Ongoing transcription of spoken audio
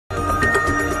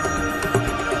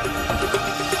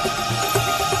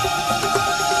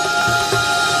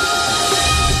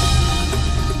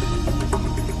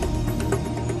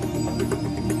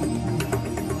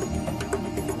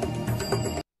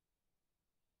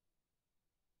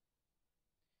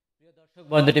প্রিয় দর্শক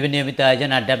বন্ধু টিভি নিয়মিত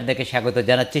আয়োজন আড্ডা আপনাদেরকে স্বাগত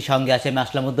জানাচ্ছি। সঙ্গে আছে আমি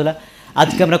আসলামউদ্দৌলা।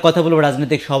 আজকে আমরা কথা বলবো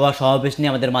রাজনৈতিক সভা সমাবেশ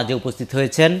নিয়ে। আমাদের মাঝে উপস্থিত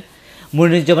হয়েছেন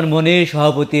মনিরুজ্জামান মনির,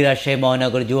 সভাপতি রাজশাহী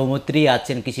মহানগর যুবমৈত্রী,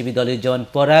 আছেন কৃষিবিদ অলিউজ্জামান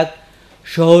পরাগ,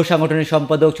 সহ সাংগঠনিক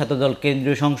সম্পাদক ছাত্রদল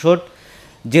কেন্দ্রীয় সংসদ,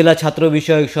 জেলা ছাত্র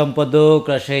বিষয়ক সম্পাদক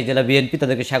রাজশাহী জেলা বিএনপি।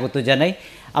 তাদেরকে স্বাগত জানাই।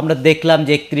 আমরা দেখলাম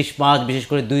যে 31 মার্চ বিশেষ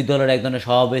করে দুই দলের এক ধরনের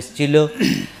সমাবেশ ছিল।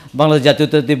 বাংলাদেশ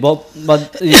জাতীয়তাবাদী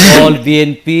দল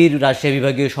বিএনপির রাজশাহী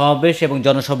বিভাগীয় সমাবেশ এবং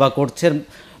জনসভা করছেন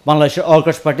বাংলাদেশের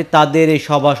ওয়ার্কার্স পার্টি। তাদের এই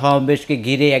সভা সমাবেশকে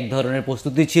ঘিরে এক ধরনের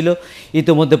প্রস্তুতি ছিল।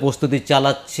 ইতিমধ্যে প্রস্তুতি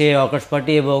চালাচ্ছে ওয়ার্কার্স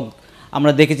পার্টি এবং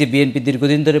আমরা দেখেছি বিএনপি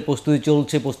দীর্ঘদিন ধরে প্রস্তুতি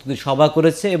চলছে, প্রস্তুতি সভা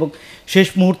করেছে এবং শেষ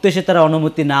মুহূর্তে এসে তারা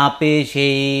অনুমতি না পেয়ে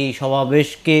সেই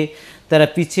সমাবেশকে তারা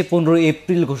পিছিয়ে 15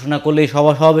 এপ্রিল ঘোষণা করলে এই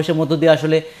সমাবেশের মধ্য দিয়ে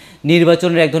আসলে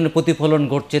নির্বাচনের এক ধরনের প্রতিফলন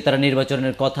ঘটছে। তারা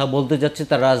নির্বাচনের কথা বলতে যাচ্ছে,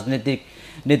 তারা রাজনৈতিক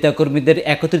নেতাকর্মীদের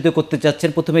একত্রিত করতে চাচ্ছেন।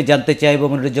 প্রথমে জানতে চাইব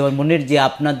মনিরুজ্জামান মনির, যে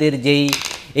আপনাদের যেই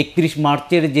 31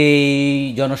 মার্চের যেই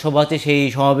জনসভা আছে সেই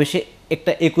সমাবেশে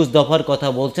একটা 21 দফার কথা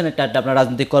বলছেন, এটা একটা আপনার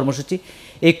রাজনৈতিক কর্মসূচি।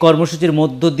 এই কর্মসূচির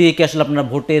মধ্য দিয়ে কি আসলে আপনারা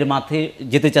ভোটের মাঠে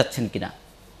যেতে চাচ্ছেন কিনা?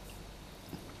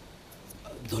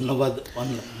 ধন্যবাদ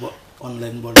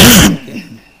অনলাইন বর্ণনাকে।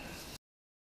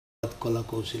 কলা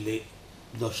কৌশলী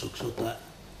দর্শক শ্রোতা,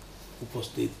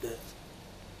 উপস্থিত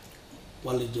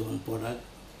ওয়ালিদুজ্জামান পরাগ,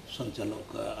 সঞ্চালক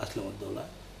আসলামউদ্দৌলা।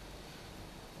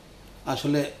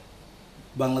 আসলে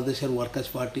বাংলাদেশের ওয়ার্কার্স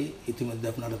পার্টি ইতিমধ্যে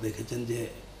আপনারা দেখেছেন যে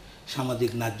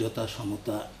সামাজিক ন্যায্যতা,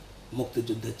 সমতা,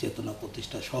 মুক্তিযুদ্ধের চেতনা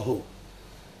প্রতিষ্ঠা সহ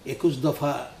 21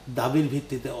 দফা দাবির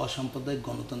ভিত্তিতে অসাম্প্রদায়িক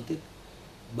গণতান্ত্রিক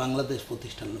বাংলাদেশ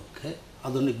প্রতিষ্ঠার লক্ষ্যে,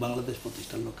 আধুনিক বাংলাদেশ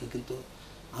প্রতিষ্ঠার লক্ষ্যে কিন্তু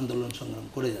আন্দোলন সংগ্রাম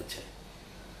করে যাচ্ছে।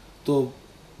 তো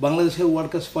বাংলাদেশের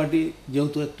ওয়ার্কার্স পার্টি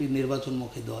যেহেতু একটি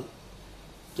নির্বাচনমুখী দল,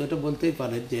 তো এটা বলতেই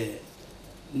পারে যে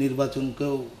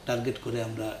নির্বাচনকেও টার্গেট করে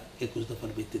আমরা 21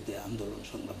 দফার ভিত্তিতে আন্দোলন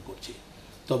সংগ্রাম করছি।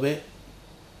 তবে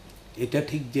এটা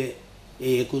ঠিক যে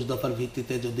এই 21 দফার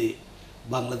ভিত্তিতে যদি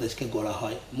বাংলাদেশকে গড়া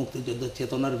হয়, মুক্তিযুদ্ধের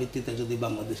চেতনার ভিত্তিতে যদি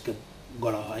বাংলাদেশকে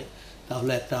গড়া হয়,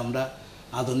 তাহলে একটা আমরা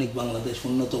আধুনিক বাংলাদেশ,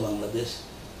 উন্নত বাংলাদেশ,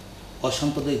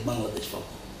 অসাম্প্রদায়িক বাংলাদেশ পাব।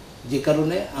 যে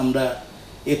কারণে আমরা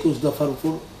 21 দফার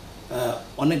উপর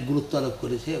অনেক গুরুত্ব আরোপ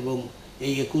করেছি এবং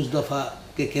এই 21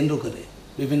 দফাকে কেন্দ্র করে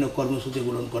বিভিন্ন কর্মসূচি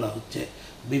গ্রহণ করা হচ্ছে।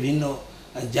 বিভিন্ন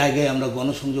জায়গায় আমরা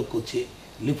গণসংযোগ করছি,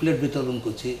 লিফলেট বিতরণ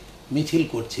করছি, মিছিল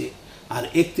করছি। আর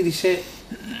 31শে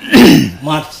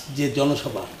মার্চ যে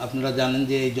জনসভা, আপনারা জানেন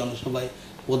যে এই জনসভায়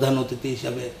প্রধান অতিথি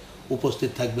হিসাবে উপস্থিত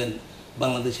থাকবেন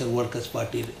বাংলাদেশের ওয়ার্কার্স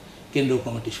পার্টির কেন্দ্রীয়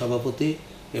কমিটির সভাপতি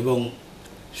এবং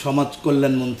সমাজ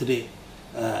কল্যাণ মন্ত্রী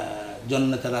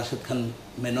জননেতা রাশেদ খান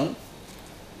মেনন।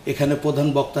 এখানে প্রধান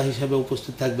বক্তা হিসেবে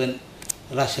উপস্থিত থাকবেন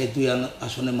রাজশাহী 2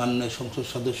 আসনে মাননীয় সংসদ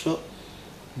সদস্য,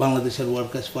 বাংলাদেশের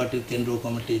ওয়ার্কার্স পার্টির কেন্দ্রীয়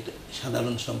কমিটির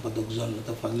সাধারণ সম্পাদক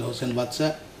জননেতা ফজলে হোসেন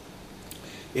বাদশাহ।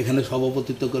 এখানে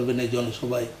সভাপতিত্ব করবেন এই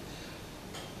জনসভায়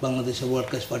বাংলাদেশের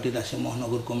ওয়ার্কার্স পার্টির রাজশাহী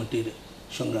মহানগর কমিটির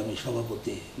সংগ্রামী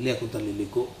সভাপতি লিয়াকত আলী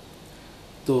লিকু।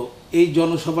 তো এই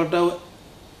জনসভাটাও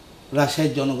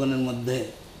রাজশাহীর জনগণের মধ্যে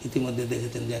ইতিমধ্যে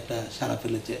দেখেছেন যে একটা সাড়া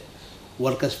ফেলেছে।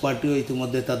 ওয়ার্কার্স পার্টিও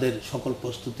ইতিমধ্যে তাদের সকল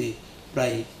প্রস্তুতি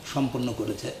প্রায় সম্পন্ন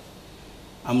করেছে।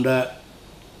 আমরা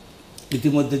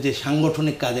ইতিমধ্যে যে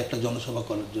সাংগঠনিক কাজ একটা জনসভা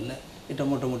করার জন্য, এটা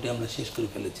মোটামুটি আমরা শেষ করে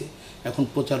ফেলেছি। এখন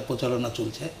প্রচারণা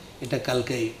চলছে, এটা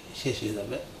কালকেই শেষ হয়ে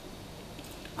যাবে।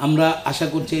 আমরা আশা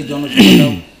করছি এই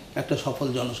জনসভাটাও একটা সফল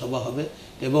জনসভা হবে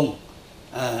এবং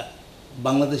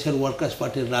বাংলাদেশের ওয়ার্কার্স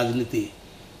পার্টির রাজনীতি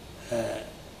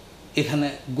এখানে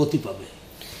গতি পাবে।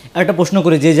 একটা প্রশ্ন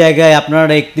করি, যে জায়গায়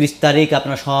আপনারা 31 তারিখ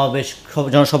আপনারা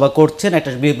জনসভা করছেন,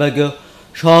 একটা বিভাগীয়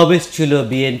সমাবেশ ছিল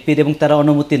বিএনপির এবং তারা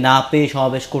অনুমতি না পেয়ে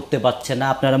সমাবেশ করতে পারছে না।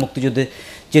 আপনারা মুক্তিযুদ্ধের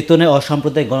চেতনায়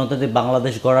অসাম্প্রদায়িক গণতান্ত্রিক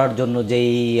বাংলাদেশ গড়ার জন্য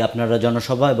যেই আপনারা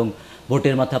জনসভা এবং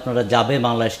ভোটের মাঠে আপনারা যাবে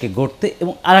বাংলাদেশকে গড়তে,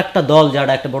 এবং আর একটা দল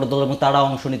যারা একটা বড় দল এবং তারা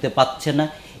অংশ নিতে পারছে না,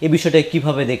 এই বিষয়টা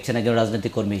কীভাবে দেখছেন একজন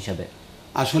রাজনৈতিক কর্মী হিসাবে?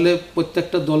 আসলে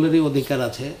প্রত্যেকটা দলেরই অধিকার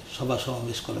আছে সভা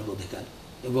সমাবেশ করার অধিকার,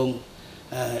 এবং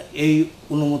এই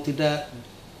অনুমতিটা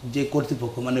যে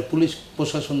কর্তৃপক্ষ মানে পুলিশ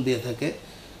প্রশাসন দিয়ে থাকে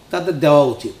তাদের দেওয়া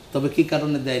উচিত। তবে কী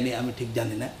কারণে দেয়নি আমি ঠিক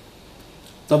জানি না।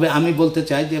 তবে আমি বলতে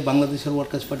চাই যে বাংলাদেশের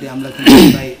ওয়ার্কার্স পার্টি আমরা কিন্তু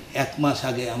প্রায় 1 মাস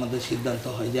আগে আমাদের সিদ্ধান্ত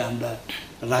হয় যে আমরা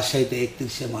রাজশাহীতে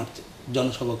 31শে মার্চ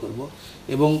জনসভা করব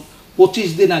এবং 25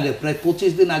 দিন আগে, প্রায়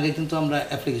 25 দিন আগে কিন্তু আমরা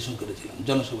অ্যাপ্লিকেশন করেছিলাম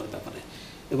জনসভার ব্যাপারে।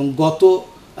 এবং গত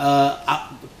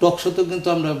টকশোতেও কিন্তু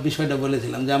আমরা বিষয়টা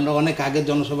বলেছিলাম যে আমরা অনেক আগে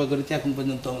জনসভা করেছি, এখন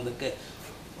পর্যন্ত আমাদেরকে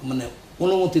মানে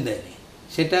অনুমতি দেয়নি।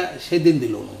 সেটা সেদিন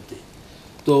দিল অনুমতি।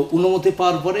 তো অনুমতি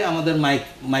পাওয়ার পরে আমাদের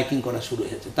মাইকিং করা শুরু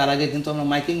হয়েছে। তার আগে কিন্তু আমরা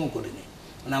মাইকিংও করিনি।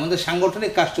 মানে আমাদের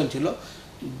সাংগঠনিক কাজ চলছিল,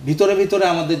 ভিতরে ভিতরে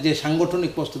আমাদের যে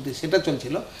সাংগঠনিক প্রস্তুতি সেটা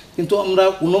চলছিল, কিন্তু আমরা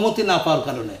অনুমতি না পাওয়ার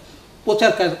কারণে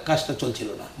প্রচার কাজটা চলছিল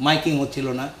না, মাইকিং হচ্ছিল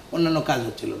না, অন্যান্য কাজ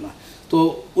হচ্ছিল না। তো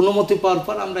অনুমতি পাওয়ার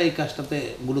পর আমরা এই কাজটাতে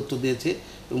গুরুত্ব দিয়েছি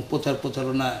এবং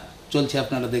প্রচারণা চলছে,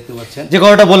 আপনারা দেখতে পাচ্ছেন। যে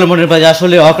কথাটা বলে মনে হয় যে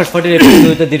আসলে ওয়ার্কার্স পার্টির এই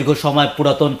প্রস্তুতিতে দীর্ঘ সময়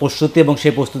পুরাতন প্রস্তুতি, এবং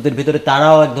সেই প্রস্তুতির ভিতরে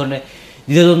তারাও এক ধরনের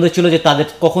দ্বিধাদ্বন্দ্ব ছিল যে তাদের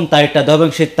কখন তারিখটা দেওয়া হবে,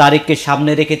 এবং সেই তারিখকে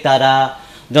সামনে রেখে তারা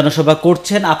জনসভা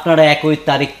করছেন। আপনারা একই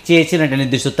তারিখ চেয়েছিলেন, একটা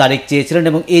নির্দিষ্ট তারিখ চেয়েছিলেন,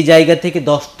 এবং এই জায়গা থেকে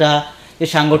 10টা যে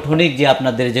সাংগঠনিক যে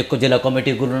আপনাদের যে জেলা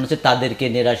কমিটিগুলো আছে তাদেরকে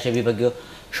নিয়ে রাজশাহী বিভাগীয়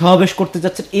সমাবেশ করতে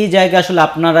যাচ্ছেন। এই জায়গায় আসলে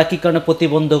আপনারা কি কারণে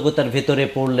প্রতিবন্ধকতার ভেতরে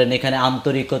পড়লেন? এখানে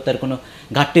আন্তরিকতার কোনো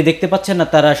ঘাটতি দেখতে পাচ্ছেন না?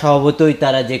 তারা স্বভাবতই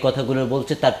তারা যে কথাগুলো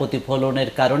বলছে তার প্রতিফলনের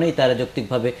কারণেই তারা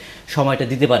যৌক্তিকভাবে সময়টা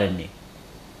দিতে পারেননি।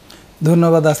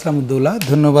 ধন্যবাদ আসলামউদ্দৌলা,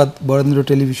 ধন্যবাদ বরেন্দ্র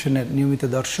টেলিভিশনের নিয়মিত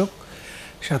দর্শক।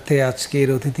 সাথে আজকের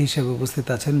অতিথি হিসেবে উপস্থিত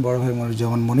আছেন বড় ভাই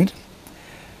মনিরুজ্জামান মনির।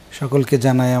 সকলকে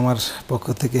জানাই আমার পক্ষ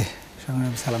থেকে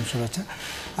সংগ্রামী সালাম শুভেচ্ছা।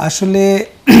 আসলে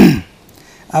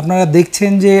আপনারা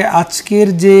দেখছেন যে আজকের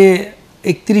যে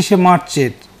 31শে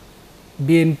মার্চের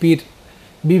বিএনপির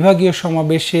বিভাগীয়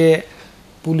সমাবেশে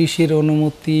পুলিশের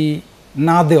অনুমতি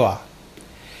না দেওয়া,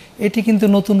 এটি কিন্তু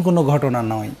নতুন কোনো ঘটনা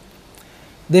নয়।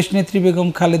 দেশনেত্রী বেগম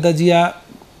খালেদা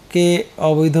জিয়াকে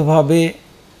অবৈধভাবে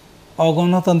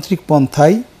অগণতান্ত্রিক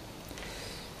পন্থায়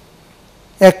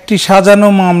একটি সাজানো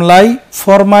মামলায়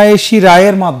ফরমায়েশি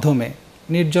রায়ের মাধ্যমে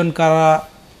নির্জন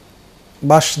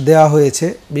কারাবাস দেওয়া হয়েছে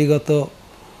বিগত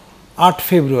 8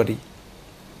 ফেব্রুয়ারি।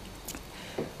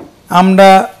 আমরা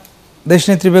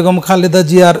দেশনেত্রী বেগম খালেদা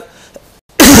জিয়ার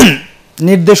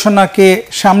নির্দেশনাকে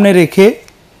সামনে রেখে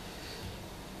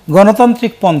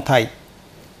গণতান্ত্রিক পন্থায়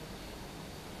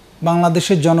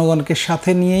বাংলাদেশের জনগণকে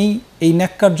সাথে নিয়েই এই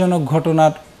ন্যাক্কারজনক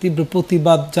ঘটনার তীব্র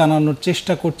প্রতিবাদ জানানোর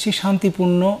চেষ্টা করছি।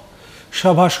 শান্তিপূর্ণ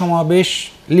সভা সমাবেশ,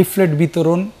 লিফলেট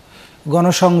বিতরণ,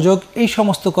 গণসংযোগ, এই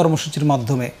সমস্ত কর্মসূচির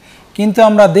মাধ্যমে। কিন্তু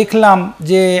আমরা দেখলাম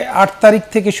যে 8 তারিখ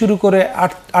থেকে শুরু করে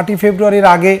 8ই ফেব্রুয়ারির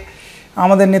আগে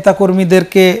আমাদের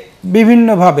নেতাকর্মীদেরকে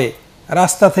বিভিন্নভাবে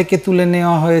রাস্তা থেকে তুলে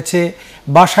নেওয়া হয়েছে,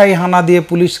 বাসায় হানা দিয়ে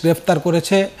পুলিশ গ্রেফতার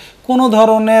করেছে, কোনো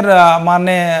ধরনের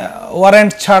মানে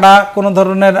ওয়ারেন্ট ছাড়া, কোনো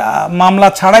ধরনের মামলা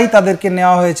ছাড়াই তাদেরকে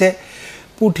নেওয়া হয়েছে।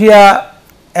 পুঠিয়া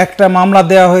একটা মামলা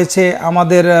দেওয়া হয়েছে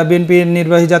আমাদের বিএনপির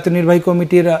জাতীয় নির্বাহী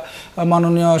কমিটির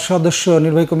মাননীয় সদস্য,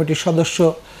 নির্বাহী কমিটির সদস্য,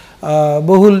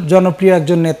 বহুল জনপ্রিয়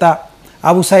একজন নেতা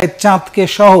আবু সাইদ চাঁদকে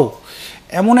সহ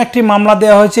এমন একটি মামলা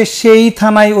দেওয়া হয়েছে। সেই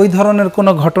থানায় ওই ধরনের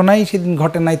কোনো ঘটনাই সেদিন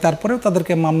ঘটে নাই, তারপরেও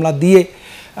তাদেরকে মামলা দিয়ে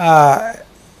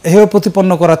হেয়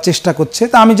প্রতিপন্ন করার চেষ্টা করছে।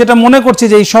 তা আমি যেটা মনে করছি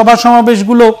যে এই সভা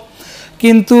সমাবেশগুলো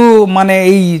কিন্তু মানে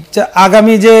এই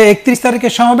আগামী যে 31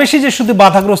 তারিখের সমাবেশে যে শুধু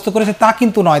বাধাগ্রস্ত করেছে তা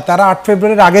কিন্তু নয়। তারা 8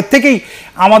 ফেব্রুয়ারির আগের থেকেই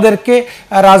আমাদেরকে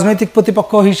রাজনৈতিক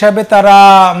প্রতিপক্ষ হিসাবে তারা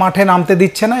মাঠে নামতে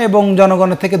দিচ্ছে না এবং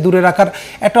জনগণের থেকে দূরে রাখার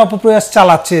একটা অপপ্রয়াস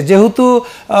চালাচ্ছে। যেহেতু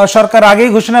সরকার আগেই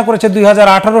ঘোষণা করেছে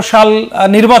 2018 সাল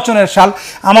নির্বাচনের সাল,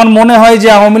 আমার মনে হয় যে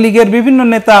আওয়ামী লীগের বিভিন্ন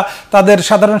নেতা তাদের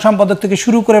সাধারণ সম্পাদক থেকে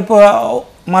শুরু করে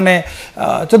মানে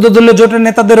 14 দলীয় জোটের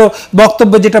নেতাদেরও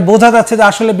বক্তব্য যেটা বোঝা যাচ্ছে যে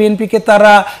আসলে বিএনপিকে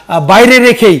তারা বাইরে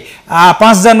রেখেই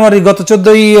 5 জানুয়ারি গত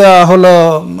 14ই হলো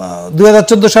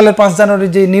 2014 সালের 5 জানুয়ারি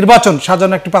যে নির্বাচন,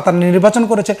 সাজানো একটি পাতার নির্বাচন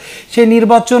করেছে, সেই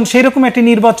নির্বাচন সেই রকম একটি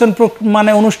নির্বাচন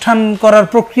মানে অনুষ্ঠান করার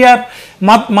প্রক্রিয়ার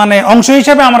মানে অংশ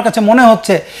হিসাবে আমার কাছে মনে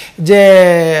হচ্ছে যে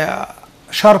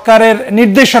সরকারের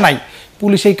নির্দেশনায়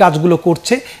পুলিশ এই কাজগুলো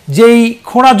করছে। যেই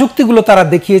খোঁড়া যুক্তিগুলো তারা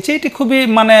দেখিয়েছে এটি খুবই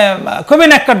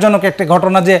ন্যাক্কারজনক একটা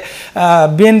ঘটনা। যে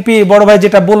বিএনপি বড় ভাই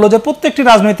যেটা বললো যে প্রত্যেকটি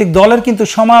রাজনৈতিক দলের কিন্তু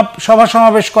সভা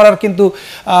সমাবেশ করার কিন্তু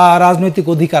রাজনৈতিক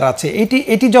অধিকার আছে।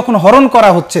 এটি যখন হরণ করা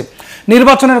হচ্ছে,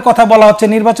 নির্বাচনের কথা বলা হচ্ছে,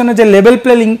 নির্বাচনে যে লেভেল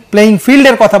প্লেয়িং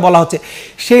ফিল্ডের কথা বলা হচ্ছে,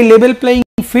 সেই লেভেল প্লেয়িং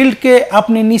ফিল্ডকে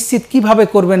আপনি নিশ্চিত কিভাবে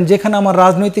করবেন যেখানে আমার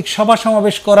রাজনৈতিক সভা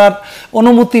সমাবেশ করার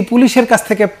অনুমতি পুলিশের কাছ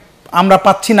থেকে আমরা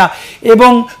পাচ্ছি না।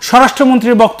 এবং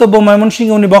স্বরাষ্ট্রমন্ত্রীর বক্তব্য,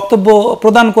 ময়মনসিংহে উনি বক্তব্য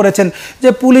প্রদান করেছেন যে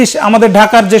পুলিশ আমাদের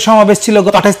ঢাকার যে সমাবেশ ছিল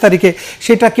গত 28 তারিখে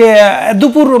সেটাকে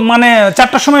দুপুর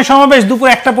 4টার সময় সমাবেশ, দুপুর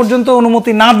 1টা পর্যন্ত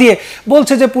অনুমতি না দিয়ে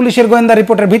বলছে যে পুলিশের গোয়েন্দা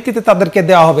রিপোর্টের ভিত্তিতে তাদেরকে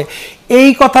দেওয়া হবে। এই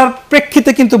কথার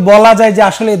প্রেক্ষিতে কিন্তু বলা যায় যে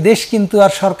আসলে দেশ কিন্তু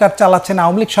আর সরকার চালাচ্ছে না,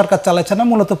 আওয়ামী লীগ সরকার চালাচ্ছে না,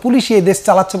 মূলত পুলিশই এই দেশ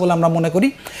চালাচ্ছে বলে আমরা মনে করি।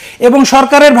 এবং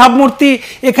সরকারের ভাবমূর্তি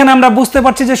এখানে আমরা বুঝতে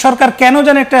পারছি যে সরকার কেন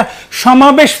যেন একটা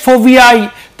সমাবেশ ফোবিয়ায়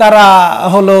তারা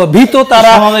হলো ভীত,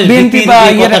 তারা বিএনপি বা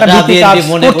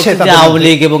আওয়ামী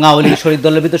লীগ এবং আওয়ামী লীগ শরিক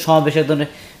দলের ভিতরে সমাবেশের ধরনের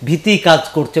ভীতি কাজ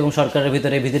করছে এবং সরকারের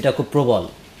ভিতরে এই ভীতিটা খুব প্রবল।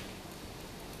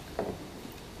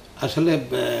 আসলে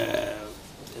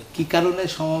কি কারণে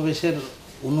সমাবেশের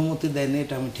অনুমতি দেয়নি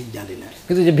এটা আমি ঠিক জানি না,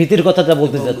 কিন্তু যে ভীতির কথাটা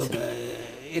বলতে যাচ্ছে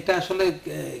এটা আসলে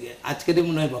আজকেরই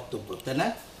মনে হয় বক্তব্য, তাই না?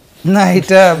 না,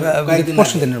 এটা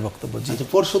পরশুদিনের বক্তব্য। আচ্ছা,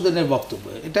 পরশুদিনের বক্তব্য।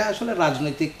 এটা আসলে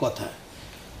রাজনৈতিক কথা,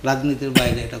 রাজনীতির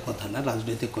বাইরে এটা কথা না,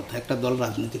 রাজনৈতিক কথা। একটা দল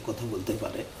রাজনৈতিক কথা বলতে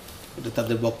পারে, এটা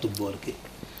তাদের বক্তব্য আর কি।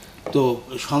 তো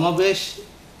সমাবেশ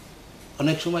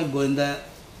অনেক সময় গোয়েন্দা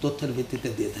তথ্যের ভিত্তিতে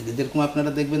দিয়ে থাকে, যেরকম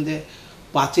আপনারা দেখবেন যে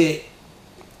 5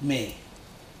 মে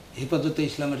হেফাজতে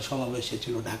ইসলামের সমাবেশ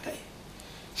ছিল ঢাকায়,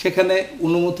 সেখানে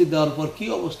অনুমতি দেওয়ার পর কী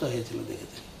অবস্থা হয়েছিল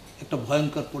দেখেছেন, একটা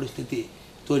ভয়ঙ্কর পরিস্থিতি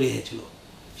তৈরি হয়েছিল।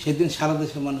 সেদিন সারা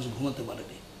দেশের মানুষ ঘুমাতে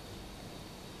পারেনি।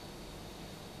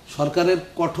 সরকারের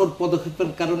কঠোর পদক্ষেপের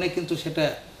কারণে কিন্তু সেটা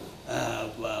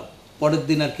পরের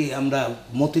দিন আর কি আমরা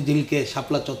মতিঝিলকে,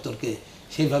 শাপলা চত্বরকে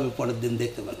সেইভাবে পরের দিন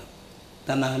দেখতে পেলাম,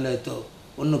 তা না হলে হয়তো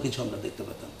অন্য কিছু আমরা দেখতে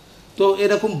পেতাম। তো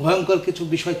এরকম ভয়ঙ্কর কিছু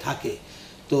বিষয় থাকে।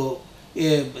 তো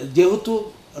যেহেতু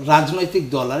রাজনৈতিক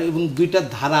দল আর এবং দুইটা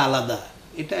ধারা আলাদা,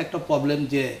 এটা একটা প্রবলেম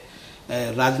যে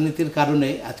রাজনীতির কারণে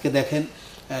আজকে দেখেন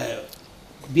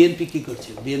বিএনপি কী করছে।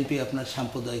 বিএনপি আপনার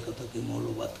সাম্প্রদায়িকতাকে,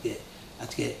 মৌলবাদকে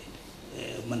আজকে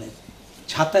মানে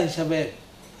ছাতা হিসাবে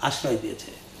আশ্রয়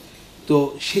দিয়েছে। তো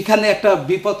সেখানে একটা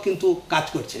বিপদ কিন্তু কাজ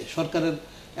করছে, সরকারের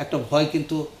একটা ভয়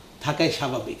কিন্তু থাকাই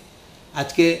স্বাভাবিক।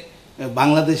 আজকে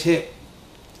বাংলাদেশে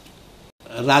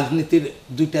রাজনীতির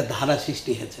দুইটা ধারা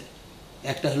সৃষ্টি হয়েছে,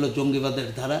 একটা হলো জঙ্গিবাদের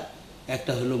ধারা,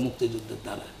 একটা হলো মুক্তিযুদ্ধের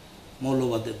ধারা,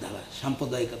 মৌলবাদের ধারা,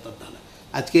 সাম্প্রদায়িকতার ধারা।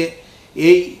 আজকে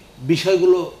এই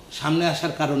বিষয়গুলো সামনে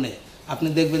আসার কারণে আপনি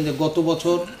দেখবেন যে গত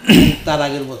বছর, তার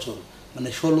আগের বছর মানে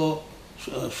 16,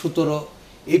 17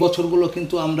 এই বছরগুলো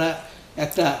কিন্তু আমরা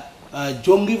একটা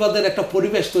জঙ্গিবাদের একটা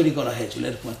পরিবেশ তৈরি করা হয়েছিল,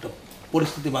 এরকম একটা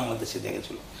পরিস্থিতি বাংলাদেশে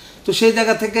দেখেছিল। তো সেই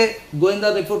জায়গা থেকে গোয়েন্দা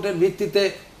রিপোর্টের ভিত্তিতে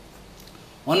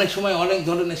অনেক সময় অনেক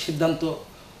ধরনের সিদ্ধান্ত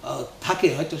থাকে,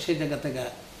 হয়তো সেই জায়গা থেকে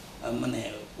মানে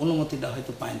অনুমতিটা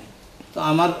হয়তো পায়নি। তো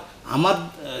আমার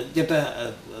যেটা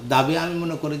দাবি, আমি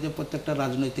মনে করি যে প্রত্যেকটা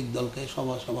রাজনৈতিক দলকে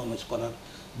সমাবেশ করার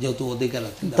যেহেতু অধিকার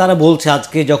আছে। তারা বলছে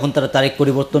আজকে যখন তারা তারিখ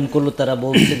পরিবর্তন করলো, তারা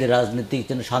বলছে যে রাজনৈতিক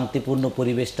যেন শান্তিপূর্ণ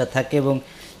পরিবেশটা থাকে এবং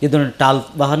যে ধরনের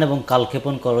টালবাহান এবং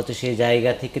কালক্ষেপণ করা হচ্ছে সেই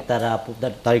জায়গা থেকে তারা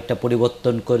তারিখটা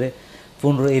পরিবর্তন করে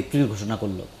 15 এপ্রিল ঘোষণা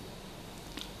করলো।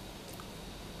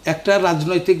 একটা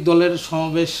রাজনৈতিক দলের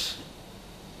সমাবেশ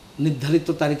নির্ধারিত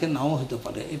তারিখে নাও হতে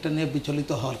পারে, এটা নিয়ে বিচলিত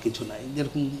হওয়ার কিছু নাই।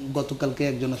 যেরকম গতকালকে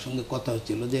একজনের সঙ্গে কথা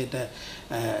হচ্ছিল যে এটা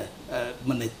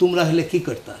মানে তোমরা হলে কি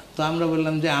করতা, তো আমরা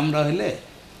বললাম যে আমরা হলে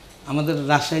আমাদের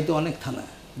রাজশাহীতে অনেক থানা,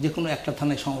 যে কোনো একটা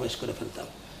থানায় সমাবেশ করে ফেলতাম।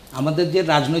 আমাদের যে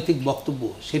রাজনৈতিক বক্তব্য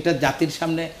সেটা জাতির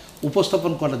সামনে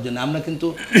উপস্থাপন করার জন্য আমরা কিন্তু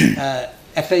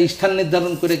একটা স্থান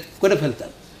নির্ধারণ করে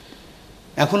ফেলতাম।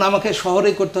 এখন আমাকে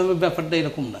শহরেই করতে হবে, ব্যাপারটা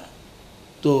এরকম না।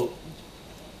 তো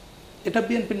এটা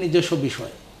বিএনপির নিজস্ব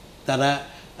বিষয়, তারা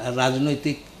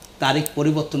রাজনৈতিক তারিখ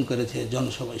পরিবর্তন করেছে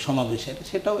জনসভায় সমাবেশের,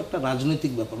 সেটাও একটা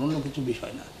রাজনৈতিক ব্যাপার, অন্য কিছু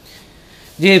বিষয় না।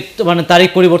 যে মানে তারিখ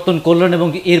পরিবর্তন করলেন এবং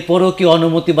এরপরও কি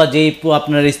অনুমতি বা যেই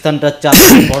আপনার স্থানটা চান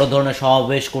বড় ধরনের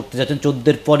সমাবেশ করতে যাচ্ছেন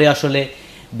 14-এর পরে, আসলে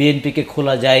বিএনপিকে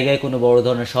খোলা জায়গায় কোনো বড়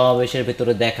ধরনের সমাবেশের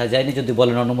ভেতরে দেখা যায়নি, যদি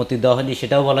বলেন অনুমতি দেওয়া হয়নি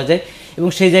সেটাও বলা যায়, এবং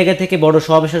সেই জায়গা থেকে বড়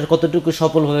সমাবেশের কতটুকু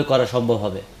সফলভাবে করা সম্ভব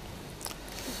হবে?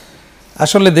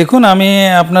 আসলে দেখুন, আমি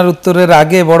আপনার উত্তরের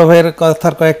আগে বড় ভাইয়ের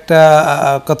কয়েকটা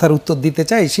কথার উত্তর দিতে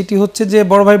চাই। সেটি হচ্ছে যে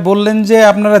বড় ভাই বললেন যে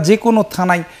আপনারা যে কোনো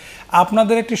থানায়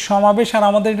আপনাদের একটি সমাবেশ আর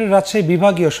আমাদের একটি রাজশাহী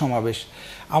বিভাগীয় সমাবেশ,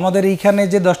 আমাদের এইখানে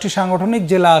যে 10টি সাংগঠনিক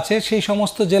জেলা আছে সেই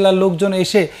সমস্ত জেলার লোকজন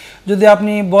এসে যদি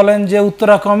আপনি বলেন যে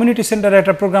উত্তরা কমিউনিটি সেন্টারে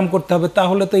একটা প্রোগ্রাম করতে হবে,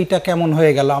 তাহলে তো এটা কেমন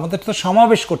হয়ে গেল? আমাদের তো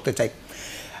সমাবেশ করতে চাই।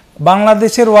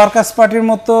 বাংলাদেশের ওয়ার্কার্স পার্টির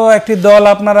মতো একটি দল,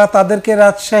 আপনারা তাদেরকে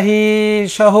রাজশাহী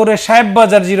শহরে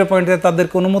সাহেববাজার 0 পয়েন্টে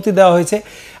তাদেরকে অনুমতি দেওয়া হয়েছে।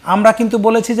 আমরা কিন্তু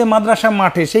বলেছি যে মাদ্রাসা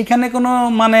মাঠে, সেইখানে কোনো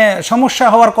মানে সমস্যা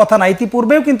হওয়ার কথা না।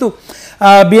 ইতিপূর্বেও কিন্তু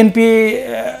বিএনপি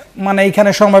মানে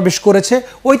এইখানে সমাবেশ করেছে,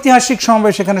 ঐতিহাসিক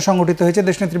সমাবেশ এখানে সংগঠিত হয়েছে।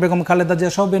 দেশনেত্রী বেগম খালেদা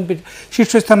জিয়া সহ বিএনপির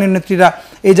শীর্ষস্থানীয় নেত্রীরা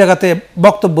এই জায়গাতে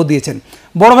বক্তব্য দিয়েছেন।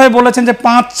 বড় ভাই বলেছেন যে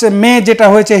 5 মে যেটা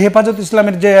হয়েছে হেফাজত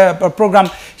ইসলামের যে প্রোগ্রাম,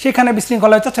 সেখানে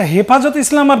বিশৃঙ্খলা হয়েছে। আচ্ছা, হেফাজত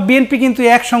ইসলাম আর বিএনপি কিন্তু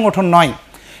এক সংগঠন নয়।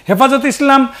 হেফাজত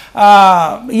ইসলাম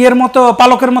ইয়ের মতো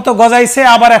পালকের মতো গজাইছে,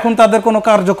 আবার এখন তাদের কোনো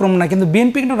কার্যক্রম নাই। কিন্তু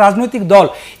বিএনপি কিন্তু রাজনৈতিক দল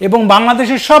এবং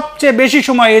বাংলাদেশের সবচেয়ে বেশি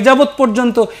সময় এযাবৎ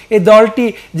পর্যন্ত এই দলটি,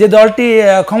 যে দলটি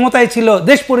ক্ষমতায় ছিল,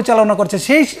 দেশ পরিচালনা করছে,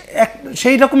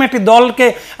 সেই রকম একটি দলকে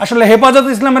আসলে হেফাজত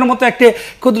ইসলামের মতো একটি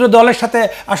ক্ষুদ্র দলের সাথে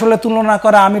আসলে তুলনা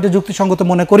করা আমি এটা যুক্তিসঙ্গত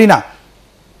মনে করি না।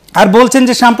 আর বলছেন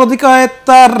যে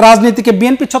সাম্প্রদায়িকতার রাজনীতিকে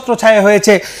বিএনপি ছত্রছায়া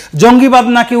হয়েছে, জঙ্গিবাদ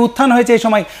নাকি উত্থান হয়েছে এই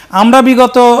সময়। আমরা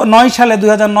বিগত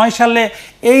 2009 সালে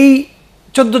এই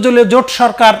 14 দলীয় জোট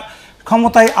সরকার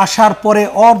ক্ষমতায় আসার পরে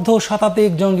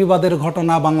অর্ধশতাধিক জঙ্গিবাদের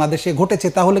ঘটনা বাংলাদেশে ঘটেছে।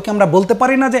 তাহলে কি আমরা বলতে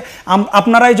পারি না যে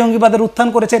আপনারাই জঙ্গিবাদের উত্থান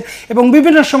করেছেন? এবং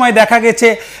বিভিন্ন সময় দেখা গেছে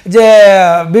যে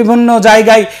বিভিন্ন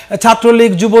জায়গায়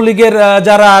ছাত্রলীগ, যুবলীগের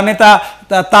যারা নেতা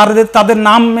তাদের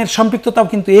নামের সম্পৃক্ততাও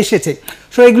কিন্তু এসেছে।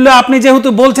 সো এগুলো আপনি যেহেতু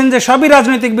বলছেন যে সবই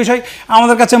রাজনৈতিক বিষয়,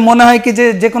 আমাদের কাছে মনে হয় কি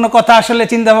যে কোনো কথা আসলে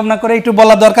চিন্তা ভাবনা করে একটু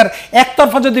বলা দরকার।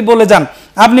 একতরফা যদি বলে যান,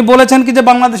 আপনি বলেছেন কি যে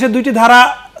বাংলাদেশে দুইটি ধারা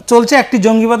চলছে, একটি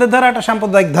জঙ্গিবাদের ধারা, একটা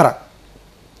সাম্প্রদায়িক ধারা।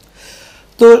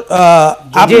 তো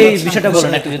যে বিষয়টা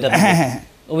বলেন একটু যদি হ্যাঁ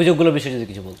অভিযোগগুলোর বিষয়ে যদি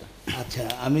কিছু বলতেন। আচ্ছা,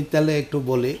 আমি তাহলে একটু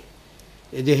বলি।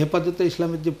 এই যে হেফাজতে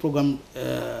ইসলামের যে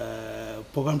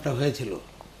প্রোগ্রামটা হয়েছিল,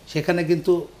 সেখানে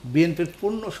কিন্তু বিএনপির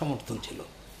পূর্ণ সমর্থন ছিল,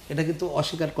 এটা কিন্তু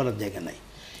অস্বীকার করার জায়গা নাই।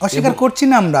 অস্বীকার করছি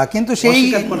না আমরা, কিন্তু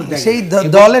অস্বীকার করার জায়গা সেই নাই।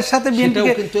 দলের সাথে সেটাও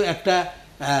বিএনপিকে কিন্তু একটা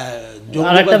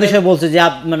আর একটা বিষয় বলছে যে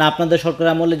মানে আপনাদের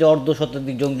সরকার আমলে যে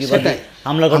অর্ধশতাধিক জঙ্গিবাদী সেটাই।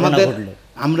 হামলা ঘটনা ঘটলো।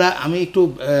 আমি একটু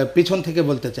পিছন থেকে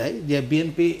বলতে চাই যে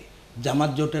বিএনপি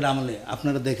জামাত জোটের আমলে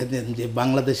আপনারা দেখেছেন যে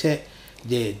বাংলাদেশে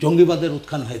যে জঙ্গিবাদের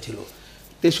উত্থান হয়েছিল,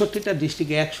 63টা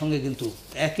ডিস্ট্রিক্টে একসঙ্গে কিন্তু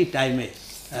একই টাইমে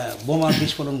বোমা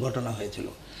বিস্ফোরণ ঘটনা হয়েছিল,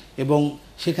 এবং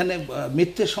সেখানে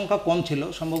মৃত্যুর সংখ্যা কম ছিল,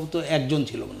 সম্ভবত একজন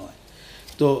ছিল মনে হয়।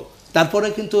 তো তারপরে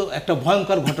কিন্তু একটা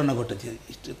ভয়ঙ্কর ঘটনা ঘটেছে।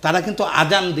 তারা কিন্তু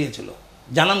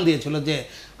জানান দিয়েছিল যে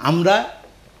আমরা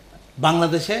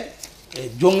বাংলাদেশে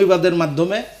জঙ্গিবাদের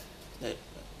মাধ্যমে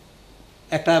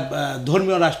একটা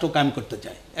ধর্মীয় রাষ্ট্র কায়েম করতে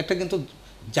চায়, একটা কিন্তু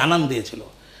জানান দিয়েছিল।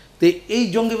 তো এই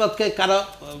জঙ্গিবাদকে কারা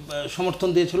সমর্থন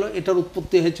দিয়েছিল? এটার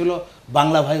উৎপত্তি হয়েছিল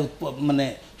বাংলা ভাই মানে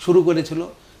শুরু করেছিল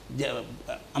যে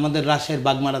আমাদের রাজশাহীর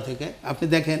বাগমারা থেকে। আপনি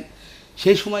দেখেন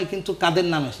সেই সময় কিন্তু কাদের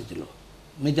নাম এসেছিল?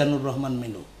 মিজানুর রহমান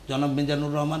মিনু, জনাব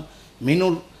মিজানুর রহমান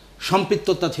মিনুর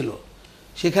সম্পৃক্ততা ছিল।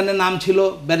 সেখানে নাম ছিল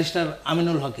ব্যারিস্টার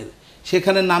আমিনুল হকের,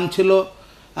 সেখানে নাম ছিল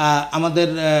আমাদের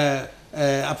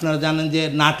আপনারা জানেন যে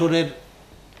নাটোরের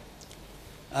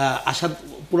আসাদ,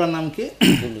 পুরা নাম কি?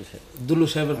 দুলু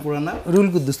সাহেবের পুরা নাম রুহুল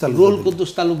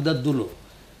কুদ্দুস তালুকদার দুলু।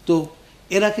 তো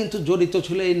এরা কিন্তু জড়িত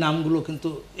ছিল, এই নামগুলো কিন্তু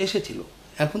এসেছিল।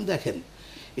 এখন দেখেন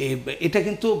এটা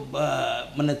কিন্তু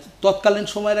মানে তৎকালীন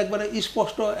সময়ের একবারে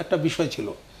স্পষ্ট একটা বিষয় ছিল।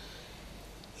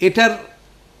 এটার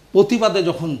প্রতিবাদে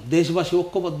যখন দেশবাসী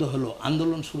ঐক্যবদ্ধ হলো,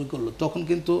 আন্দোলন শুরু করলো, তখন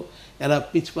কিন্তু এরা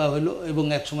পিছপা হলো এবং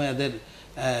একসময় এদের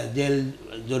জেল,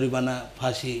 জরিমানা,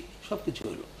 ফাঁসি সব কিছু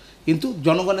হলো, কিন্তু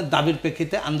জনগণের দাবির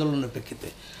প্রেক্ষিতে, আন্দোলনের প্রেক্ষিতে।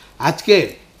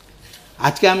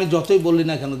 আজকে আমি যতই বলি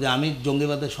না কেন যে আমি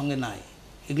জঙ্গিবাদের সঙ্গে নাই,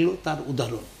 এগুলো তার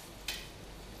উদাহরণ।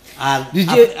 আর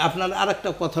আপনার আর একটা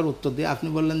কথার উত্তর দিয়ে আপনি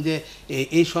বললেন যে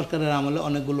এই সরকারের আমলে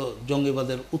অনেকগুলো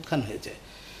জঙ্গিবাদের উত্থান হয়েছে।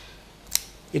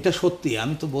 এটা সত্যি।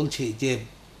 আমি তো বলছি যে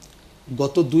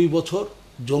গত 2 বছর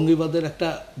জঙ্গিবাদের একটা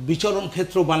বিচরণ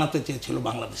ক্ষেত্র বানাতে চেয়েছিল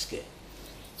বাংলাদেশকে।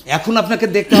 এখন আপনাকে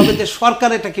দেখতে হবে যে সরকার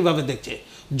এটা কিভাবে দেখছে,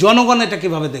 জনগণ এটা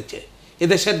কিভাবে দেখছে।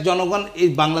 এদেশের জনগণ এই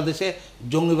বাংলাদেশে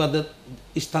জঙ্গিবাদের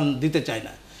স্থান দিতে চায়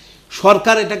না,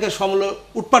 সরকার এটাকে সমূলে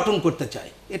উৎপাটন করতে চায়।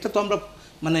 এটা তো আমরা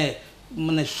মানে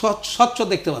মানে স্বচ্ছ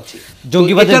দেখতে পাচ্ছি।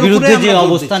 জঙ্গিবাদের বিরুদ্ধে যে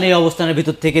অবস্থান, এই অবস্থানের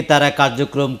ভিতর থেকে তারা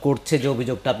কার্যক্রম করছে, যে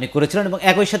অভিযোগটা আপনি করেছিলেন, এবং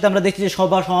একই সাথে আমরা দেখছি যে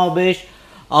সভা সমাবেশ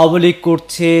আওয়ামী লীগ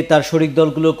করছে, তার শরিক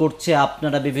দলগুলো করছে।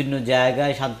 আপনারা বিভিন্ন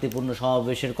জায়গায় শান্তিপূর্ণ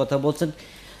সমাবেশের কথা বলছেন,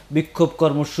 বিক্ষোভ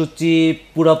কর্মসূচি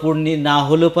পুরাপূর্ণ না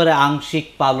হলেও পরে আংশিক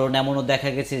পালন এমনও দেখা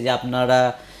গেছে যে আপনারা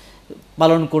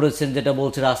পালন করেছেন, যেটা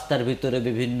বলছে রাস্তার ভিতরে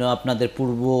বিভিন্ন আপনাদের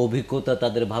পূর্ব অভিজ্ঞতা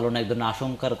তাদের ভালো না, এক ধরনের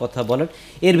আশঙ্কার কথা বলেন।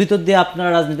 এর ভিতর দিয়ে আপনারা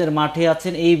রাজনীতির মাঠে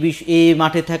আছেন, এই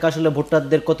মাঠে থাকা আসলে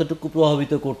ভোটারদের কতটুকু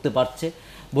প্রভাবিত করতে পারছে,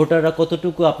 ভোটাররা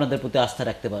কতটুকু আপনাদের প্রতি আস্থা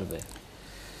রাখতে পারবে?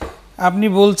 আপনি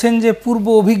বলছেন যে পূর্ব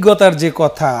অভিজ্ঞতার যে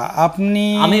কথা,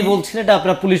 আমি বলছি এটা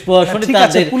আপনার পুলিশ প্রশাসন, ঠিক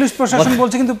আছে, পুলিশ প্রশাসন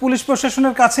বলছে, কিন্তু পুলিশ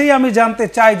প্রশাসনের কাছেই আমি জানতে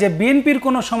চাই যে বিএনপির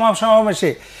কোনো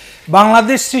সমাবেশে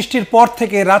বাংলাদেশ সৃষ্টির পর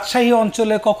থেকে রাজশাহী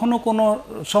অঞ্চলে কখনো কোনো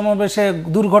সমাবেশে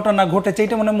দুর্ঘটনা ঘটেছে?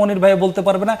 এটা মনে মনির ভাই বলতে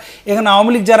পারবে না, এখানে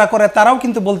আওয়ামী লীগ যারা করে তারাও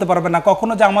কিন্তু বলতে পারবে না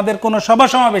কখনো যে আমাদের কোনো সভা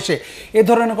সমাবেশে এ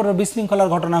ধরনের কোনো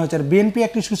বিশৃঙ্খলার ঘটনা হয়েছে। বিএনপি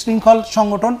একটি সুশৃঙ্খল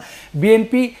সংগঠন,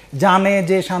 বিএনপি জানে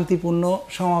যে শান্তিপূর্ণ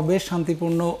সমাবেশ,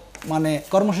 শান্তিপূর্ণ মানে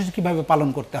কর্মসূচি কীভাবে পালন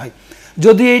করতে হয়।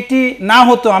 যদি এটি না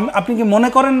হতো, আপনি কি মনে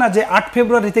করেন না যে 8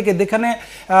 ফেব্রুয়ারি থেকে যেখানে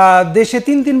দেশে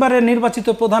 3বারের নির্বাচিত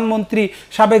প্রধানমন্ত্রী,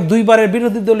 সাবেক 2বারের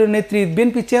বিরোধী দলীয় নেত্রী,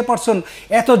 বিএনপি চেয়ারপারসন,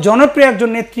 এত জনপ্রিয় একজন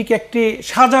নেত্রীকে একটি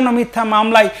সাজানো মিথ্যা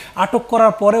মামলায় আটক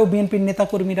করার পরেও বিএনপির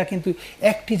নেতাকর্মীরা কিন্তু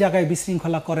একটি জায়গায়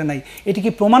বিশৃঙ্খলা করে নাই? এটি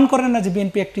কি প্রমাণ করে না যে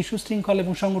বিএনপি একটি সুশৃঙ্খল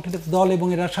এবং সংগঠিত দল এবং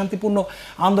এরা শান্তিপূর্ণ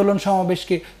আন্দোলন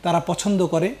সমাবেশকে তারা পছন্দ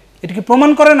করে? এটি কি প্রমাণ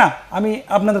করে না? আমি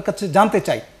আপনাদের কাছে জানতে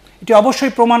চাই। এটি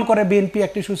অবশ্যই প্রমাণ করে বিএনপি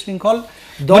একটি সুশৃঙ্খল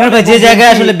দল। যে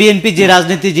জায়গায় আসলে বিএনপি যে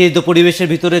রাজনীতি যে পরিবেশের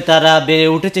ভিতরে তারা বেড়ে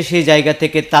উঠেছে, সেই জায়গা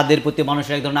থেকে তাদের প্রতি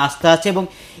মানুষের এক ধরনের আস্থা আছে। এবং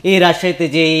এই রাজশাহীতে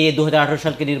যে 2018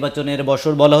 সালকে নির্বাচনের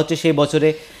বছর বলা হচ্ছে, সেই বছরে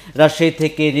রাজশাহী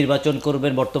থেকে নির্বাচন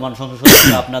করবেন বর্তমান সংসদ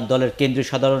সদস্য, আপনার দলের কেন্দ্রীয়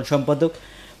সাধারণ সম্পাদক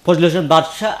ফজলুল হোসেন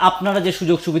বাদশা। আপনারা যে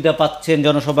সুযোগ সুবিধা পাচ্ছেন,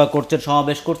 জনসভা করছেন,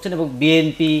 সমাবেশ করছেন, এবং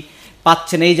বিএনপি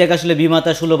পাচ্ছেন, এই জায়গায় আসলে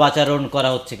বিমাতা সুলভ আচরণ করা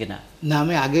হচ্ছে কিনা? না,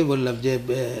 আমি আগেই বললাম যে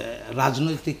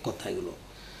রাজনৈতিক কথাগুলো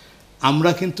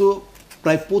আমরা কিন্তু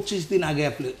প্রায় 25 দিন আগে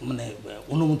মানে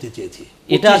অনুমতি চেয়েছি।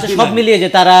 এটা 25 আছে দিন সব আগে। মিলিয়ে যে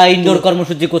তারা ইনডোর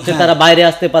কর্মসূচি করছে, তারা বাইরে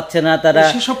আসতে পারছে না, তারা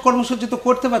সেসব কর্মসূচি তো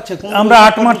করতে পারছে। কোনো আমরা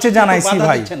 8 মার্চে কর্মসূচি তো জানাইছি বাধা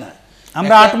ভাই, দিচ্ছে না।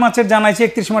 আমরা 8 মার্চে জানাইছি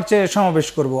 31 মার্চে সমাবেশ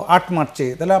করব, 8 মার্চে।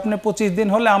 তাহলে আপনি 25 দিন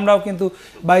হলে আমরাও কিন্তু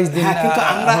 22 দিন। হ্যাঁ, কিন্তু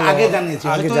আমরা হলো, আগে জানিয়েছি,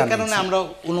 আগে হয়তো এই জানিয়েছি। কারণে আমরা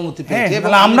অনুমতি হ্যাঁ, পেয়েছি। এবং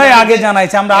তাহলে আমি আমরাই জানি আগে যে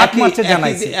জানাইছি, আমরা 8 মার্চে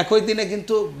জানাইছি। একই দিনে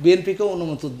কিন্তু বিএনপিকেও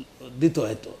অনুমতি দিত,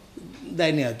 হয়তো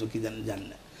দেয়নি, হয়তো কি জান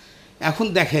না। এখন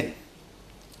দেখেন,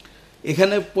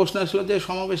 এখানে প্রশ্ন আসলো যে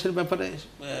সমাবেশের ব্যাপারে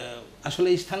আসলে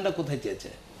স্থানটা কোথায়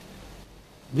চেয়েছে,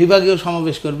 বিভাগীয়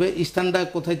সমাবেশ করবে, স্থানটা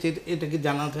কোথায় চেয়েছে এটা কি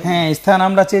জানাতে হবে? হ্যাঁ, স্থান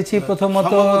আমরা চেয়েছি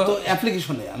প্রথমত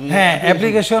অ্যাপ্লিকেশনে। হ্যাঁ,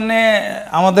 অ্যাপ্লিকেশনে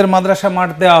আমাদের মাদ্রাসা মাঠ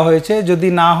দেওয়া হয়েছে। যদি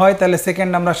না হয় তাহলে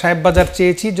সেকেন্ড আমরা সাহেব বাজার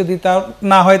চেয়েছি, যদি তা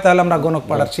না হয় তাহলে আমরা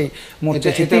গণকপাড়ার সেই মোট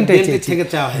চেয়েছি। এটা তিনটাই BNP চেয়েছি। থেকে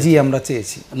চাওয়া হয়েছে? জি, আমরা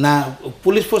চেয়েছি। না,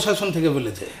 পুলিশ প্রশাসন থেকে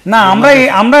বলেছে? না,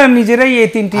 আমরা নিজেরাই এই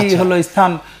তিনটি হলো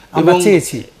স্থান আমরা এবং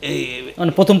চেয়েছি।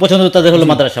 মানে প্রথম পছন্দ তাদের হলো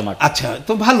মাদ্রাসা মাঠ। আচ্ছা,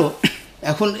 তো ভালো।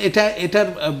 এখন এটার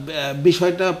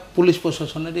বিষয়টা পুলিশ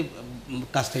প্রশাসনেরই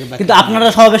কাছ থেকে ব্যাখ্যা কিন্তু আপনারা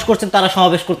সমাবেশ করছেন, তারা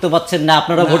সমাবেশ করতে পারছেন না,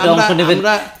 আপনারা ভোটে অংশ নেবেন,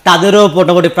 আমরা- তাদেরও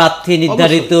মোটামুটি প্রার্থী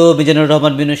নির্ধারিত। মিজানুর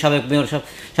রহমান বিনু সাবেক মেয়র,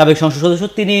 সাবেক সংসদ সদস্য,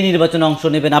 তিনি নির্বাচনে অংশ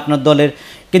নেবেন, আপনার দলের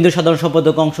কেন্দ্রীয় সাধারণ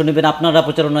সম্পাদক অংশ নেবেন, আপনারা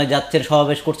প্রচারণায় যাচ্ছেন,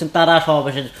 সমাবেশ করছেন, তারা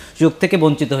সমাবেশের সুযোগ থেকে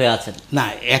বঞ্চিত হয়ে আছেন। না,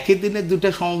 একই দিনে দুইটা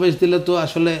সমাবেশ দিলে তো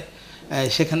আসলে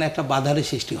সেখানে একটা বাধারই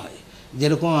সৃষ্টি হয়।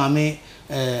 যেরকম আমি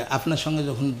আপনার সঙ্গে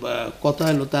যখন কথা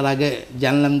হলো, তার আগে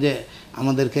জানলাম যে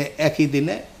আমাদেরকে একই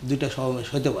দিনে দুইটা সমাবেশ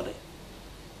হতে পারে।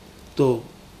 তো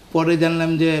পরে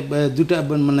জানলাম যে দুটা,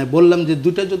 মানে বললাম যে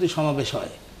দুটা যদি সমাবেশ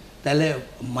হয় তাহলে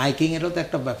মাইকিংয়েরও তো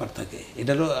একটা ব্যাপার থাকে,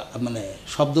 এটারও মানে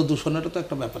শব্দ দূষণেরও তো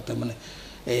একটা ব্যাপার থাকে। মানে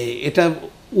এটা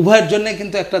উভয়ের জন্যে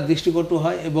কিন্তু একটা দৃষ্টিকটু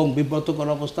হয় এবং বিব্রতকর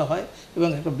অবস্থা হয় এবং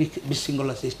একটা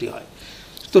বিশৃঙ্খলা সৃষ্টি হয়।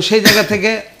 তো সেই জায়গা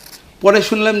থেকে পরে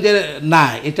শুনলাম যে না,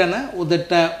 এটা না,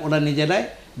 ওরা নিজেরাই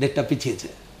ডেটটা পিছিয়েছে।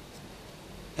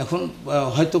 এখন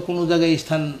হয়তো কোনো জায়গায়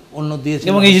স্থান অন্য দিয়েছে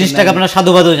এবং এই জিনিসটাকে আপনারা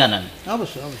সাধুবাদও জানান।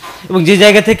 অবশ্যই অবশ্যই। এবং যে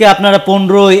জায়গা থেকে আপনারা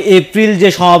 15 এপ্রিল যে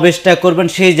সমাবেশটা করবেন,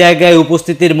 সেই জায়গায়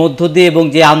উপস্থিতির মধ্য দিয়ে এবং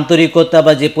যে আন্তরিকতা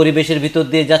বা যে পরিবেশের ভিতর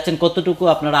দিয়ে যাচ্ছেন, কতটুকু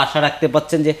আপনারা আশা রাখতে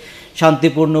পাচ্ছেন যে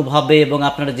শান্তিপূর্ণভাবে এবং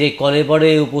আপনারা যে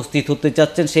কলেবরে উপস্থিত হতে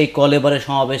চাচ্ছেন সেই কলেবরে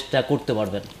সমাবেশটা করতে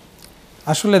পারবেন?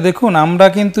 আসলে দেখুন, আমরা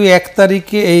কিন্তু 1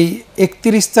 তারিখে, এই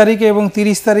 31 তারিখে এবং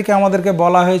 30 তারিখে আমাদেরকে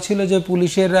বলা হয়েছিল যে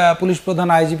পুলিশ প্রধান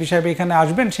আইজিপি সাহেব এখানে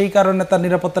আসবেন, সেই কারণে তার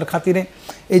নিরাপত্তার খাতিরে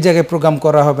এই জায়গায় প্রোগ্রাম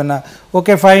করা হবে না।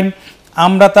 ওকে, ফাইন।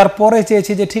 আমরা তারপরে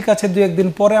চেয়েছি যে ঠিক আছে, 2-1 দিন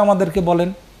পরে আমাদেরকে বলেন।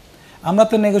 আমরা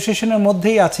তো নেগোসিয়েশনের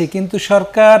মধ্যেই আছি, কিন্তু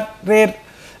সরকারের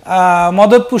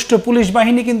মদতপুষ্ট পুলিশ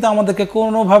বাহিনী কিন্তু আমাদেরকে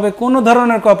কোনোভাবে কোনো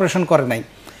ধরনের কোঅপারেশন করে নাই।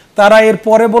 তারা এর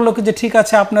পরে বললো কি যে ঠিক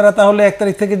আছে, আপনারা তাহলে 1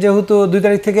 তারিখ থেকে, যেহেতু 2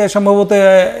 তারিখ থেকে সম্ভবত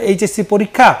এইচএসসি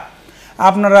পরীক্ষা,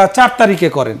 আপনারা 4 তারিখে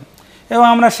করেন। এবং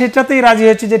আমরা সেটাতেই রাজি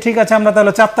হয়েছি যে ঠিক আছে, আমরা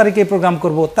তাহলে 4 তারিখে প্রোগ্রাম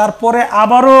করব। তারপরে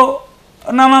আবারও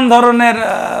নানান ধরনের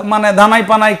মানে ধানাই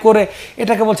পানাই করে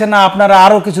এটাকে বলছে না, আপনারা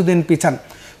আরও কিছুদিন পিছান।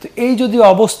 তো এই যদি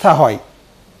অবস্থা হয়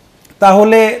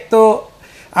তাহলে তো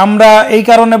আমরা এই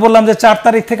কারণে বললাম যে 4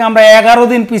 তারিখ থেকে আমরা 11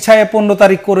 দিন পিছায় 15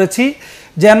 তারিখ করেছি,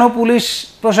 যেন পুলিশ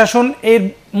প্রশাসন এর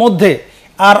মধ্যে,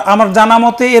 আর আমার জানা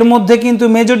মতে এর মধ্যে কিন্তু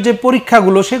মেজর যে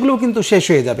পরীক্ষাগুলো সেগুলো কিন্তু শেষ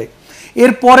হয়ে যাবে।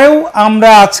 এরপরেও আমরা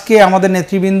আজকে আমাদের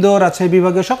নেতৃবৃন্দ, রাজশাহী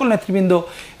বিভাগের সকল নেতৃবৃন্দ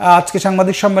আজকে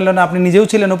সাংবাদিক সম্মেলনে আপনি নিজেও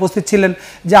ছিলেন, উপস্থিত ছিলেন,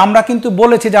 যে আমরা কিন্তু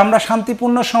বলেছি যে আমরা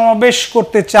শান্তিপূর্ণ সমাবেশ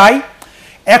করতে চাই।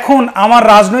 এখন আমার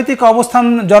রাজনৈতিক অবস্থান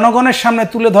জনগণের সামনে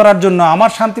তুলে ধরার জন্য,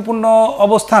 আমার শান্তিপূর্ণ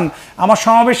অবস্থান, আমার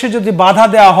সমাবেশে যদি বাধা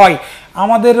দেওয়া হয়,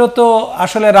 আমাদেরও তো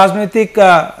আসলে রাজনৈতিক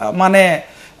মানে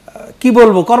কি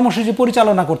বলবো, কর্মসূচি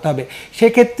পরিচালনা করতে হবে।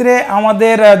 সেক্ষেত্রে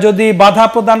আমাদের যদি বাধা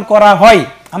প্রদান করা হয়,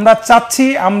 আমরা চাচ্ছি,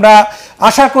 আমরা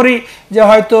আশা করি যে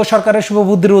হয়তো সরকারের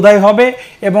শুভবুদ্ধির উদয় হবে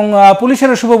এবং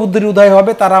পুলিশেরও শুভবুদ্ধির উদয়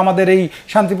হবে, তারা আমাদের এই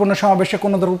শান্তিপূর্ণ সমাবেশে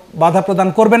কোনো বাধা প্রদান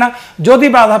করবে না। যদি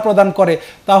বাধা প্রদান করে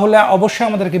তাহলে অবশ্যই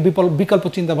আমাদেরকে বিকল্প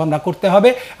চিন্তাভাবনা করতে হবে।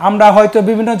 আমরা হয়তো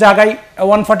বিভিন্ন জায়গায়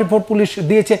 144 পুলিশ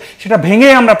দিয়েছে, সেটা ভেঙে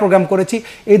আমরা প্রোগ্রাম করেছি।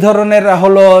 এই ধরনের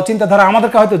হলো চিন্তাধারা,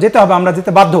 আমাদেরকে হয়তো যেতে হবে, আমরা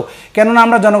যেতে বাধ্য, কেননা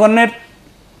আমরা জনগণের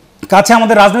কাছে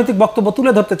আমাদের রাজনৈতিক বক্তব্য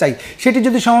তুলে ধরতে চাই। সেটি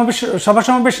যদি সভা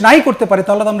সমাবেশ নাই করতে পারে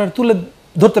তাহলে তো আমরা তুলে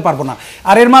ধরতে পারবো না।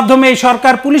 আর এর মাধ্যমে এই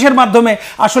সরকার পুলিশের মাধ্যমে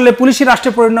আসলে পুলিশি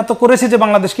রাষ্ট্রে পরিণত করেছে যে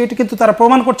বাংলাদেশকে, এটি কিন্তু তারা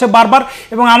প্রমাণ করছে বারবার।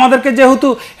 এবং আমাদেরকে যেহেতু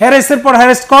হ্যারেসের পর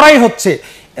হ্যারেস করাই হচ্ছে,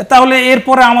 তাহলে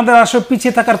এরপরে আমাদের আসলে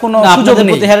পিছিয়ে থাকার কোনো সুযোগ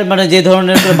নেই। মানে যে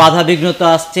ধরনের বাধা বিঘ্নতা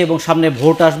আসছে এবং সামনে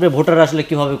ভোট আসবে, ভোটার আসলে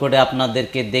কিভাবে করে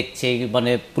আপনাদেরকে দেখছে,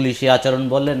 মানে পুলিশি আচরণ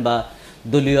বললেন বা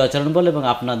দলীয় আচরণ বলে, এবং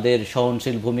আপনাদের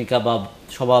সহনশীল ভূমিকা বা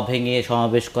সভা ভেঙে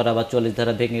সমাবেশ করা বা 40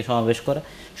 ধারা ভেঙে সমাবেশ করা,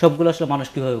 সবগুলো আসলে মানুষ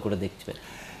কীভাবে করে দেখবে?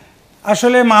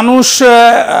 আসলে মানুষ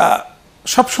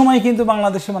সব সময় কিন্তু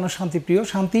বাংলাদেশের মানুষ শান্তিপ্রিয়,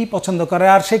 শান্তিই পছন্দ করে।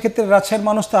 আর সেক্ষেত্রে রাজশাহীর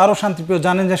মানুষ তো আরও শান্তিপ্রিয়,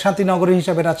 জানেন যে শান্তিনগরী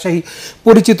হিসাবে রাজশাহী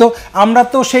পরিচিত। আমরা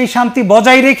তো সেই শান্তি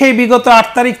বজায় রেখেই বিগত 8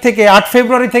 তারিখ থেকে 8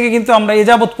 ফেব্রুয়ারি থেকে কিন্তু আমরা এ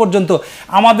যাবৎ পর্যন্ত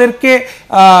আমাদেরকে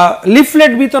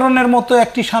লিফলেট বিতরণের মতো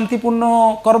একটি শান্তিপূর্ণ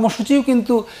কর্মসূচিও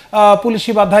কিন্তু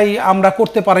পুলিশি বাধাই আমরা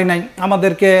করতে পারি নাই,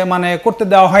 আমাদেরকে মানে করতে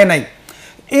দেওয়া হয় নাই।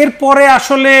 এরপরে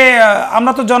আসলে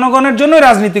আমরা তো জনগণের জন্যই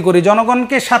রাজনীতি করি,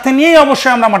 জনগণকে সাথে নিয়েই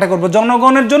অবশ্যই আমরা মাঠে করব,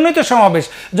 জনগণের জন্যই তো সমাবেশ,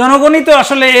 জনগণই তো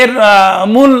আসলে এর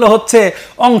মূল হচ্ছে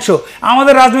অংশ।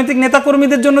 আমাদের রাজনৈতিক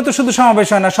নেতাকর্মীদের জন্য তো শুধু সমাবেশ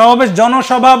হয় না, সমাবেশ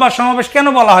জনসভা বা সমাবেশ কেন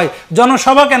বলা হয়,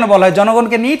 জনসভা কেন বলা হয়,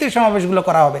 জনগণকে নিয়েই তো সমাবেশগুলো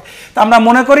করা হবে। তা আমরা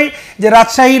মনে করি যে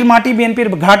রাজশাহীর মাটি বিএনপির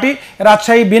ঘাঁটি,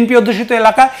 রাজশাহী বিএনপি অধ্যুষিত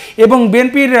এলাকা এবং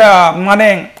বিএনপির মানে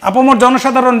আপামর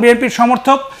জনসাধারণ বিএনপির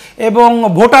সমর্থক এবং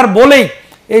ভোটার বলেই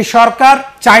এই সরকার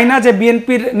চায় না যে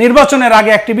বিএনপির নির্বাচনের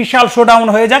আগে একটি বিশাল শোডাউন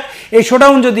হয়ে যাক। এই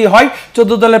শোডাউন যদি হয়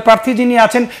 14 দলের প্রার্থী যিনি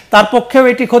আছেন তার পক্ষেও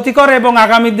এটি ক্ষতিকর এবং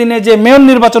আগামী দিনে যে মেয়র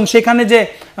নির্বাচন সেখানে যে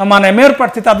মানে মেয়র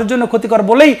প্রার্থী তাদের জন্য ক্ষতিকর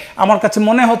বলেই আমার কাছে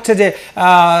মনে হচ্ছে যে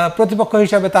প্রতিপক্ষ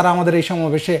হিসাবে তারা আমাদের এই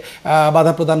সমাবেশে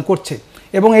বাধা প্রদান করছে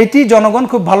এবং এটি জনগণ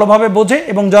খুব ভালোভাবে বোঝে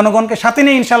এবং জনগণকে সাথে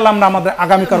নিয়ে ইনশাআল্লাহ আমরা আমাদের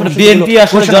আগামী বিএনপি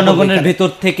আসলে জনগণের ভেতর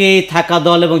থেকেই থাকা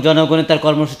দল এবং জনগণের তার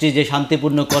কর্মসূচি যে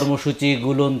শান্তিপূর্ণ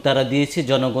কর্মসূচিগুলো তারা দিয়েছে,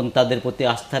 জনগণ তাদের প্রতি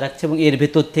আস্থা রাখছে এবং এর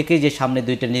ভেতর থেকে যে সামনে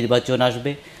 2টা নির্বাচন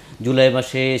আসবে, জুলাই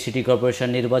মাসে সিটি কর্পোরেশন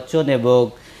নির্বাচন এবং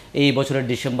এই বছরের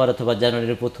ডিসেম্বর অথবা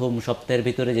জানুয়ারির প্রথম সপ্তাহের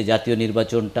ভিতরে যে জাতীয়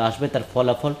নির্বাচনটা আসবে তার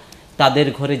ফলাফল তাদের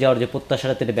ঘরে যাওয়ার যে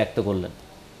প্রত্যাশাটা তিনি ব্যক্ত করলেন।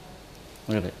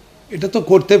 এটা তো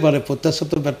করতে পারে, প্রত্যাশা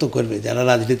তো ব্যর্থ করবে, যারা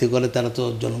রাজনীতি করে তারা তো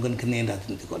জনগণকে নিয়ে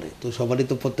রাজনীতি করে, তো সবারই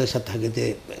তো প্রত্যাশা থাকে যে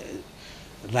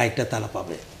রায়টা তারা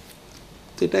পাবে,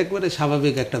 তো এটা একবারে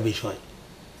স্বাভাবিক একটা বিষয়।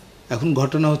 এখন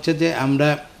ঘটনা হচ্ছে যে আমরা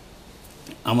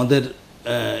আমাদের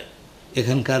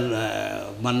এখানকার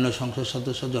মাননীয় সংসদ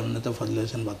সদস্য জননেতা ফজলে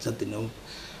হোসেন বাদশা তিনিও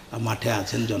মাঠে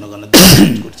আছেন, জনগণের কাজ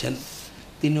করছেন,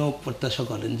 তিনিও প্রত্যাশা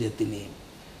করেন যে তিনি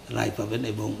রায় পাবেন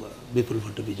এবং বিপুল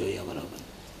ভোটে বিজয়ী আবার হবেন।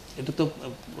 এটা তো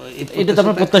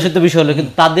আপনার প্রত্যাশিত বিষয় হলো,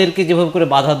 কিন্তু তাদেরকে যেভাবে করে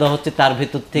বাধা দেওয়া হচ্ছে তার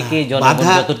ভেতর থেকে জনগণ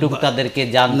যতটুকু তাদেরকে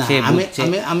জানছে বুঝছে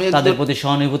তাদের প্রতি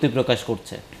সহানুভূতি প্রকাশ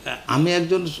করছে। আমি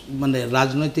একজন মানে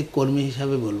রাজনৈতিক কর্মী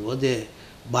হিসাবে বলবো যে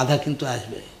বাধা কিন্তু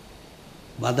আসবে,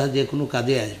 বাধা যে কোনো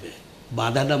কাজে আসবে,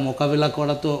 বাধাটা মোকাবেলা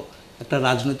করা তো একটা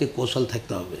রাজনৈতিক কৌশল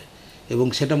থাকতে হবে এবং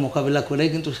সেটা মোকাবেলা করেই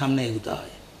কিন্তু সামনে এগোতে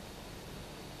হয়।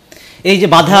 এই যে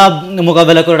বাধা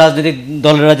মোকাবেলা করে রাজনৈতিক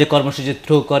দলেরা যে কর্মসূচি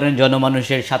থ্রু করেন,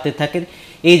 জনমানুষের সাথে থাকেন,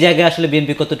 এই জায়গায় আসলে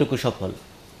বিএনপি কতটুকু সফল?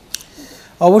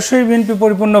 অবশ্যই বিএনপি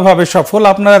পরিপূর্ণভাবে সফল।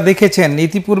 আপনারা দেখেছেন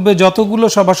ইতিপূর্বে যতগুলো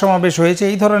সভা সমাবেশ হয়েছে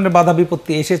এই ধরনের বাধা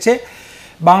বিপত্তি এসেছে,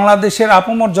 বাংলাদেশের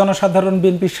আপামর জনসাধারণ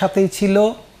বিএনপির সাথেই ছিল,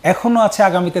 এখনও আছে,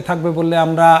 আগামীতে থাকবে বলে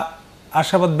আমরা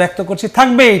আশাবাদ ব্যক্ত করছি,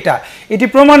 থাকবে। এটি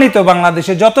প্রমাণিত।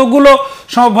 বাংলাদেশে যতগুলো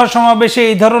সভা সমাবেশে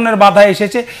এই ধরনের বাধা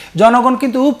এসেছে জনগণ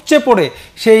কিন্তু উপচে পড়ে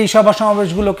সেই সভা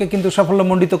সমাবেশগুলোকে কিন্তু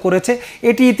সাফল্যমণ্ডিত করেছে।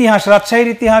 এটি ইতিহাস, রাজশাহীর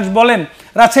ইতিহাস বলেন,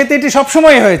 রাজশাহীতে এটি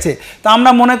সবসময় হয়েছে। তো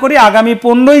আমরা মনে করি আগামী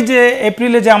 15ই যে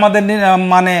এপ্রিলে যে আমাদের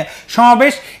মানে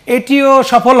সমাবেশ এটিও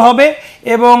সফল হবে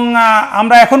এবং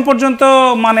আমরা এখন পর্যন্ত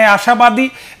মানে আশাবাদী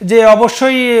যে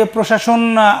অবশ্যই প্রশাসন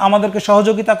আমাদেরকে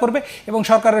সহযোগিতা করবে এবং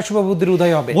সরকারের শুভবুদ্ধির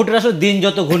উদয় হবে। ভোটের আসলে দিন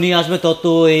যত ঘনিয়ে আসবে তত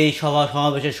এই সভা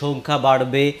সমাবেশের সংখ্যা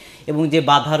বাড়বে এবং যে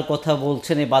বাধার কথা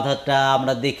বলছেন এই বাধাটা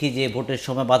আমরা দেখি যে ভোটের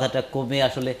সময় বাধাটা কমে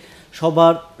আসলে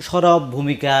সবার সরব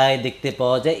ভূমিকায় দেখতে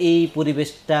পাওয়া যায়। এই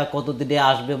পরিবেশটা কতদিনে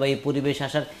আসবে বা এই পরিবেশ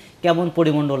আসার কেমন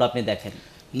পরিমণ্ডল আপনি দেখেন?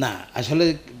 না, আসলে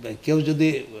কেউ যদি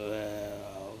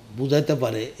বুঝাইতে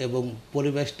পারে এবং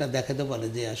পরিবেশটা দেখাতে পারে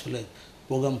যে আসলে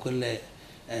প্রোগ্রাম করলে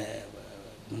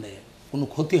মানে কোনো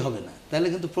ক্ষতি হবে না, তাহলে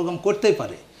কিন্তু প্রোগ্রাম করতেই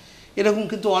পারে। এরকম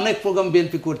কিন্তু অনেক প্রোগ্রাম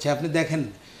বিএনপি করছে, আপনি দেখেন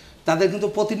তাদের কিন্তু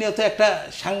প্রতিনিয়ত একটা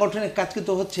সাংগঠনিক কাজ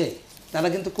কিন্তু হচ্ছে, তারা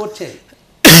কিন্তু করছে।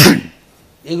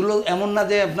 এগুলো এমন না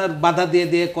যে আপনার বাধা দিয়ে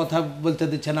দিয়ে কথা বলতে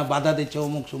দিচ্ছে না, বাধা দিচ্ছে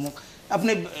অমুক সমুক।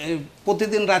 আপনি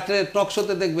প্রতিদিন রাত্রে টক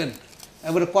শোতে দেখবেন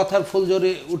এবারে কথার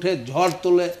ফুলঝড়ি উঠে ঝড়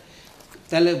তোলে,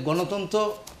 তাহলে গণতন্ত্র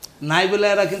নাই বলে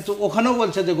এরা কিন্তু ওখানেও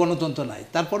বলছে যে গণতন্ত্র নাই,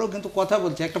 তারপরেও কিন্তু কথা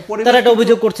বলছে। একটা তারা একটা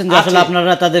অভিযোগ করছেন যে আসলে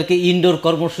আপনারা তাদেরকে ইনডোর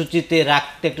কর্মসূচিতে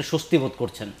রাখতে একটা স্বস্তি বোধ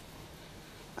করছেন।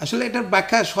 আসলে এটার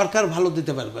ব্যাখ্যা সরকার ভালো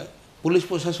দিতে পারবে, পুলিশ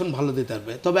প্রশাসন ভালো দিতে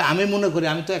পারবে। তবে আমি মনে করি,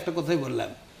 আমি তো একটা কথাই বললাম,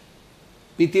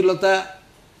 প্রীতিলতা,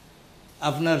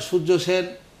 আপনার সূর্য সেন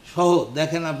সহ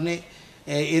দেখেন আপনি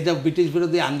এটা ব্রিটিশ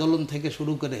বিরোধী আন্দোলন থেকে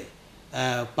শুরু করে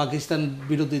পাকিস্তান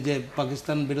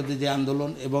বিরোধী যে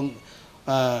আন্দোলন এবং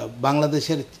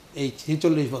বাংলাদেশের এই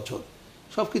 46 বছর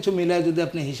সব কিছু মিলায় যদি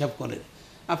আপনি হিসাব করেন,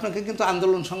 আপনাকে কিন্তু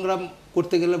আন্দোলন সংগ্রাম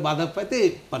করতে গেলে বাধা পাইতে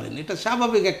পারেন, এটা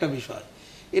স্বাভাবিক একটা বিষয়।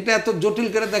 এটা এত জটিল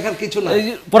করে দেখার কিছু না।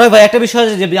 পরে ভাই একটা বিষয়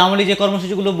আছে যে আমলি যে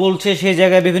কর্মসূচিগুলো বলছে সেই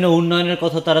জায়গায় বিভিন্ন উন্নয়নের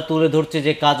কথা তারা তুলে ধরছে,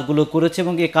 যে কাজগুলো করেছে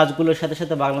এবং এই কাজগুলোর সাথে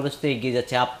সাথে বাংলাদেশ তো এগিয়ে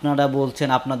যাচ্ছে। আপনারা বলছেন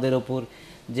আপনাদের ওপর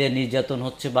যে নির্যাতন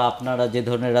হচ্ছে বা আপনারা যে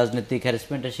ধরনের রাজনৈতিক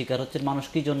হ্যারাসমেন্টের শিকার হচ্ছেন, মানুষ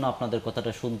কি জন্য আপনাদের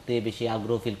কথাটা শুনতে বেশি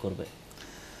আগ্রহ ফিল করবে?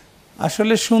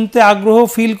 আসলে শুনতে আগ্রহ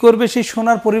ফিল করবে, সেই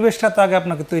শোনার পরিবেশটা তো আগে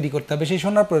আপনাকে তৈরি করতে হবে। সেই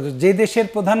শোনার পরিবেশ, যে দেশের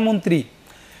প্রধানমন্ত্রী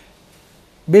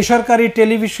বেসরকারি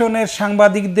টেলিভিশনের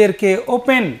সাংবাদিকদেরকে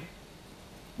ওপেন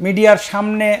মিডিয়ার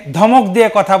সামনে ধমক দিয়ে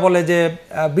কথা বলে যে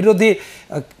বিরোধী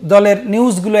দলের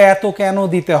নিউজগুলো এত কেন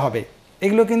দিতে হবে,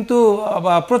 এগুলো কিন্তু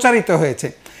প্রচারিত হয়েছে,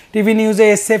 টিভি নিউজে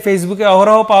এসছে, ফেসবুকে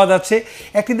অহরহ পাওয়া যাচ্ছে।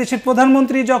 একটি দেশের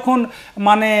প্রধানমন্ত্রী যখন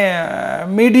মানে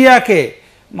মিডিয়াকে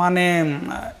মানে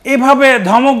এভাবে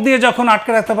ধমক দিয়ে যখন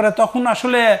আটকে রাখতে পারে, তখন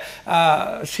আসলে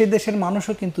সে দেশের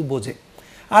মানুষও কিন্তু বোঝে।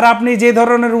 আর আপনি যে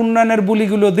ধরনের উন্নয়নের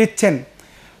বুলিগুলো দিচ্ছেন,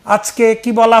 আজকে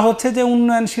কি বলা হচ্ছে যে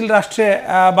উন্নয়নশীল রাষ্ট্রে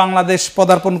বাংলাদেশ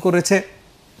পদার্পণ করেছে,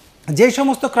 যে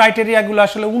সমস্ত ক্রাইটেরিয়াগুলো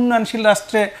আসলে উন্নয়নশীল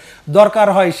রাষ্ট্রে দরকার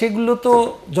হয় সেগুলো তো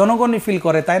জনগণই ফিল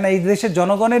করে, তাই না? এই দেশের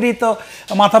জনগণেরই তো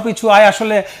মাথাপিছু আয়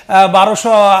আসলে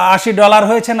 $1280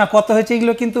 হয়েছে না কত হয়েছে,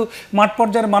 এগুলো কিন্তু মাঠ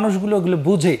পর্যায়ের মানুষগুলো এগুলো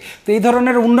বুঝে। তো এই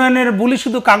ধরনের উন্নয়নের বুলি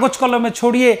শুধু কাগজ কলমে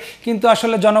ছড়িয়ে কিন্তু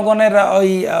আসলে জনগণের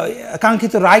ওই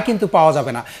কাঙ্ক্ষিত রায় কিন্তু পাওয়া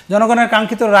যাবে না। জনগণের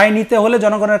কাঙ্ক্ষিত রায় নিতে হলে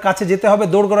জনগণের কাছে যেতে হবে,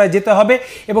 দোরগোড়ায় যেতে হবে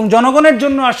এবং জনগণের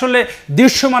জন্য আসলে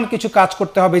দৃশ্যমান কিছু কাজ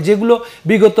করতে হবে, যেগুলো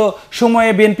বিগত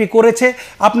সময়ে বিএনপি করেছে।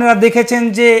 আপনারা দেখেছেন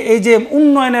যে এই যে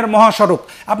উন্নয়নের মহাসড়ক,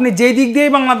 আপনি যেই দিক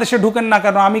দিয়েই বাংলাদেশে ঢুকেন না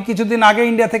কেন, আমি কিছুদিন আগে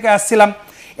ইন্ডিয়া থেকে আসছিলাম,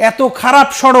 এত খারাপ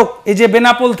সড়ক, এই যে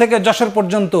বেনাপোল থেকে যশোর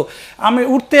পর্যন্ত, আমি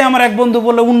উঠতে আমার এক বন্ধু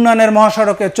বলে উন্নয়নের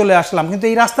মহাসড়কে চলে আসলাম। কিন্তু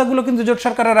এই রাস্তাগুলো কিন্তু জোট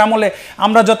সরকারের আমলে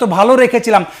আমরা যত ভালো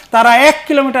রেখেছিলাম, তারা 1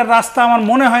 কিলোমিটার রাস্তা আমার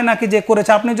মনে হয় না কি যে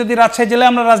করেছে। আপনি যদি রাজশাহী জেলায়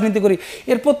আমরা রাজনীতি করি,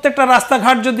 এর প্রত্যেকটা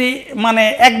রাস্তাঘাট যদি মানে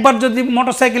একবার যদি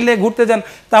মোটরসাইকেল নিয়ে ঘুরতে যান,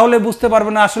 তাহলে বুঝতে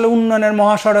পারবেন না আসলে উন্নয়নের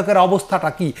মহাসড়কের অবস্থাটা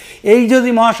কি। এই যদি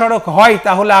মহাসড়ক হয়,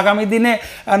 তাহলে আগামী দিনে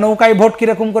নৌকায় ভোট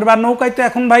কীরকম করবে। আর নৌকায় তো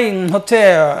এখন ভাই হচ্ছে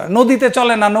নদীতে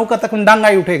চলে না, নৌকা তো এখন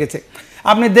ডাঙ্গায় উঠে গেছে।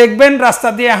 আপনি দেখবেন রাস্তা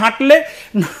দিয়ে হাঁটলে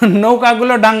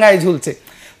নৌকাগুলো ডাঙ্গায় ঝুলছে।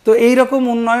 তো এইরকম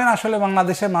উন্নয়ন আসলে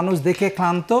বাংলাদেশের মানুষ দেখে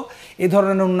ক্লান্ত। এই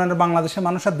ধরনের উন্নয়ন বাংলাদেশের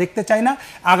মানুষ আর দেখতে চায় না।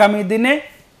 আগামী দিনে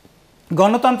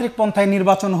গণতান্ত্রিক পন্থায়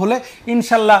নির্বাচন হলে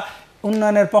ইনশাল্লাহ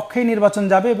উন্নয়নের পক্ষেই নির্বাচন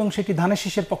যাবে এবং সেটি ধানের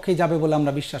শীষের পক্ষেই যাবে বলে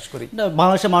আমরা বিশ্বাস করি।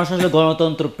 বাংলাদেশের মানুষ আসলে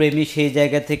গণতন্ত্র প্রেমী, সেই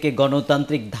জায়গা থেকে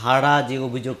গণতান্ত্রিক ধারা যে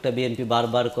অভিযোগটা বিএনপি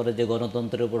বারবার করে যে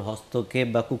গণতন্ত্রের উপর হস্তক্ষেপ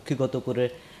বা কুক্ষিগত করে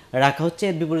রাখা হচ্ছে,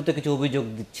 এর বিপরীতে কিছু অভিযোগ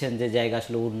দিচ্ছেন যে জায়গা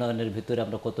আসলে উন্নয়নের ভিতরে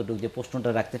আমরা কতটুকু যে প্রশ্নটা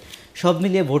রাখতেন, সব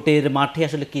মিলিয়ে ভোটের মাঠে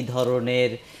আসলে কি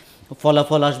ধরনের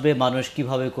ফলাফল আসবে, মানুষ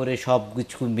কিভাবে করে সব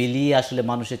কিছু মিলিয়ে আসলে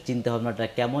মানুষের চিন্তাভাবনাটা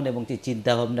কেমন এবং সেই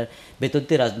চিন্তাভাবনার ভেতর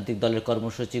দিয়ে রাজনৈতিক দলের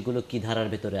কর্মসূচিগুলো কি ধারার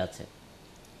ভেতরে আছে?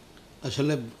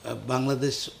 আসলে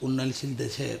বাংলাদেশ উন্নয়নশীল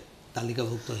দেশে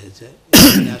তালিকাভুক্ত হয়েছে,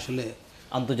 আসলে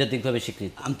আন্তর্জাতিকভাবে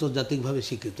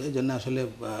স্বীকৃত। এই জন্য আসলে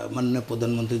মাননীয়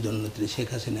প্রধানমন্ত্রী জননেত্রী শেখ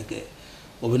হাসিনাকে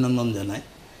অভিনন্দন জানায়।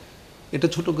 এটা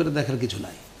ছোট করে দেখার কিছু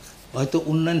নাই, হয়তো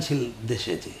উন্নয়নশীল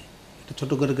দেশে যে এটা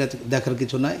ছোট করে দেখার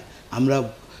কিছু নাই। আমরা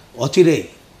অচিরেই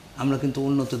আমরা কিন্তু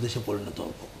উন্নত দেশে পরিণত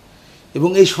হব এবং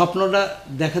এই স্বপ্নটা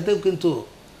দেখাতেও কিন্তু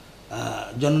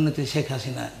জননেত্রী শেখ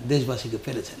হাসিনা দেশবাসীকে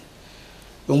পেরেছেন।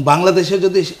 এবং বাংলাদেশ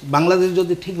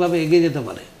যদি ঠিকভাবে এগিয়ে যেতে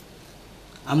পারে,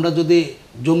 আমরা যদি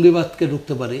জঙ্গিবাদকে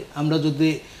রুখতে পারি, আমরা যদি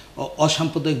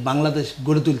অসাম্প্রদায়িক বাংলাদেশ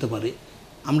গড়ে তুলতে পারি,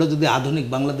 আমরা যদি আধুনিক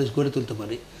বাংলাদেশ গড়ে তুলতে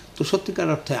পারি, তো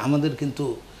সত্যিকার অর্থে আমাদের কিন্তু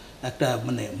একটা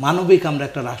মানে মানবিক আমরা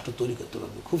একটা রাষ্ট্র তৈরি করতে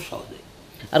পারবো খুব সহজে।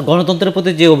 আর গণতন্ত্রের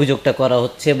প্রতি যে অভিযোগটা করা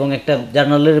হচ্ছে এবং একটা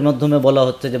জার্নালের মাধ্যমে বলা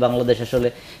হচ্ছে যে বাংলাদেশ আসলে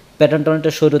প্যাটার্নটা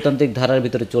অনেকটা স্বৈরতান্ত্রিক ধারার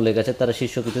ভিতরে চলে গেছে, তারা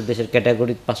শীর্ষ কিছু দেশের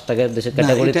ক্যাটাগরি 5টা দেশের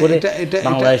ক্যাটাগরি করে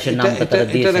বাংলাদেশের নামটা তারা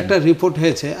দিয়েছে। এটার একটা রিপোর্ট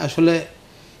হয়েছে, আসলে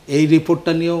এই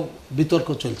রিপোর্টটা নিয়েও বিতর্ক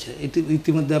চলছে।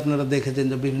 ইতিমধ্যে আপনারা দেখেছেন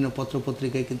যে বিভিন্ন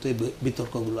পত্রপত্রিকায় কিন্তু এই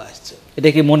বিতর্কগুলো আসছে। এটা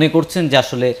কি মনে করছেন যে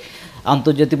আসলে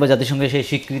আন্তর্জাতিক বা জাতিসংঘের সেই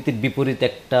স্বীকৃতির বিপরীত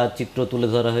একটা চিত্র তুলে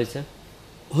ধরা হয়েছে?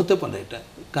 হতে পারে এটা,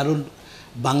 কারণ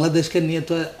বাংলাদেশকে নিয়ে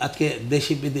তো আজকে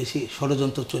দেশি বিদেশি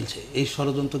ষড়যন্ত্র চলছে। এই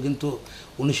ষড়যন্ত্র কিন্তু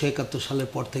 1971 সালের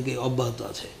পর থেকে অব্যাহত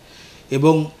আছে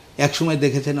এবং একসময়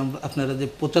দেখেছেন আপনারা যে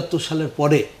 75 সালের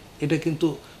পরে এটা কিন্তু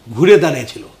ঘুরে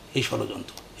দাঁড়িয়েছিল এই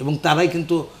ষড়যন্ত্র এবং তারাই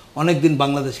কিন্তু অনেক দিন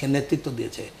বাংলাদেশকে নেতৃত্ব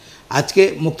দিয়েছে। আজকে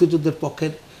মুক্তিযুদ্ধের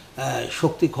পক্ষের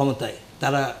শক্তি ক্ষমতায়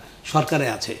তারা সরকারে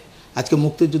আছে। আজকে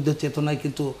মুক্তিযুদ্ধের চেতনায়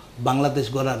কিন্তু বাংলাদেশ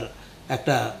গড়ার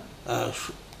একটা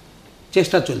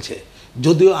চেষ্টা চলছে।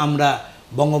 যদিও আমরা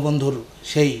বঙ্গবন্ধুর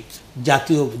সেই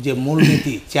জাতীয় যে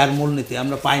মূলনীতি 4 মূলনীতি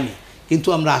আমরা পাইনি, কিন্তু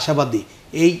আমরা আশাবাদী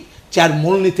এই 4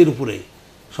 মূলনীতির উপরেই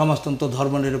সমাজতন্ত্র,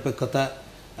 ধর্মনিরপেক্ষতা,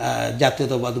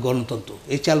 জাতীয়তাবাদ, গণতন্ত্র,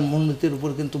 এই 4 মূলনীতির উপর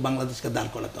কিন্তু বাংলাদেশকে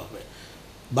দাঁড় করাতে হবে।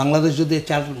 বাংলাদেশ যদি এই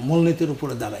 4 মূলনীতির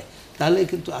উপরে দাঁড়ায় তাহলে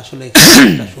কিন্তু আসলে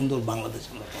একটা সুন্দর বাংলাদেশ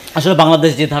আমরা পাবো। আসলে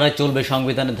বাংলাদেশ যে ধারায় চলবে,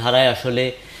 সংবিধানের ধারায় আসলে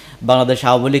বাংলাদেশ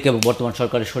আওয়ামী লীগ এবং বর্তমান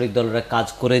সরকারের শরিক দলরা কাজ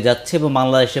করে যাচ্ছে এবং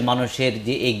বাংলাদেশের মানুষের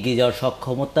যে এগিয়ে যাওয়ার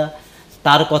সক্ষমতা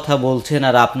তার কথা বলছেন,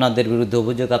 আর আপনাদের বিরুদ্ধে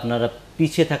অভিযোগ আপনারা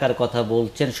পিছিয়ে থাকার কথা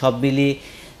বলছেন। সব মিলিয়ে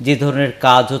যে ধরনের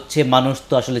কাজ হচ্ছে, মানুষ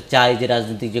তো আসলে চায় যে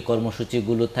রাজনৈতিক যে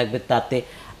কর্মসূচিগুলো থাকবে তাতে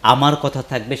আমার কথা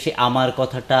থাকবে। সে আমার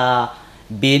কথাটা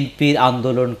বিএনপির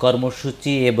আন্দোলন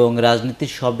কর্মসূচি এবং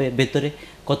রাজনীতির সবের ভেতরে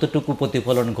কতটুকু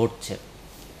প্রতিফলন ঘটছে?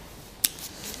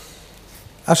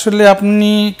 আসলে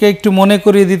আপনিকে একটু মনে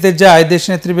করিয়ে দিতে যাই,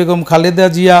 দেশনেত্রী বেগম খালেদা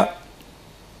জিয়া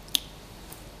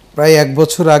প্রায় 1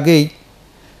 বছর আগেই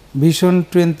ভিশন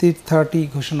 2030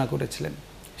 ঘোষণা করেছিলেন।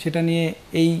 সেটা নিয়ে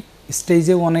এই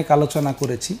স্টেজেও অনেক আলোচনা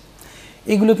করেছি।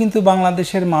 এগুলো কিন্তু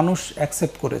বাংলাদেশের মানুষ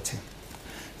অ্যাকসেপ্ট করেছে।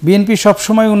 বিএনপি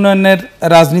সবসময় উন্নয়নের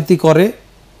রাজনীতি করে।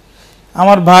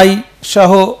 আমার ভাই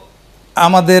সহ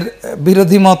আমাদের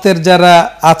বিরোধী মতের যারা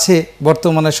আছে,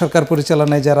 বর্তমানে সরকার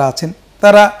পরিচালনায় যারা আছেন,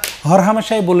 তারা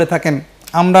হরহামেশাই বলে থাকেন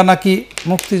আমরা নাকি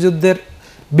মুক্তিযুদ্ধের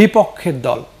বিপক্ষের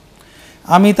দল।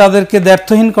 আমি তাদেরকে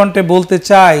দ্ব্যর্থহীন কণ্ঠে বলতে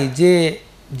চাই যে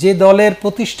যে দলের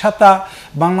প্রতিষ্ঠাতা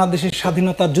বাংলাদেশের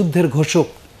স্বাধীনতা যুদ্ধের ঘোষক,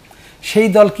 সেই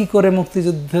দল কি করে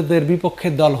মুক্তিযুদ্ধের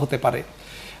বিপক্ষের দল হতে পারে?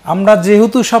 আমরা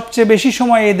যেহেতু সবচেয়ে বেশি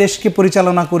সময় এই দেশকে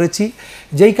পরিচালনা করেছি,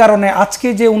 যেই কারণে আজকে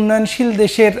যে উন্নয়নশীল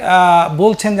দেশের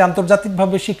বলছেন যে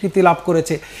আন্তর্জাতিকভাবে স্বীকৃতি লাভ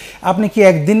করেছে, আপনি কি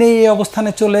একদিনেই এই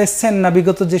অবস্থানে চলে এসেছেন, না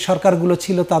বিগত যে সরকারগুলো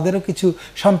ছিল তাদেরও কিছু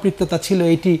সম্পৃক্ততা ছিল?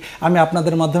 এটি আমি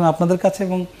আপনাদের মাধ্যমে আপনাদের কাছে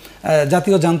এবং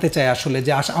জাতীয় জানতে চাই আসলে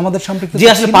যে আমাদের সম্পৃক্ততা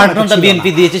যে আসলে পাঠদানটা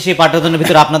বিএনপি দিয়েছে, সেই পাঠদানের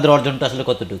ভিতরে আপনাদের অর্জনটা আসলে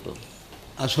কতটুকু?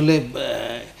 আসলে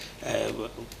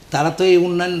তারা তো এই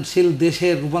উন্নয়নশীল দেশে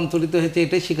রূপান্তরিত হয়েছে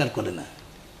এটাই স্বীকার করে না।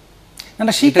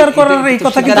 না, স্বীকার করার এই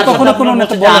কথা কিন্তু কখনো কোনো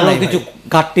নেতা বলে আরো নাই। কিছু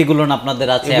ঘাটতিগুলো আপনাদের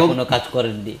আছে, এখনো কাজ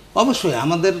করেননি। অবশ্যই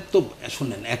আমাদের তো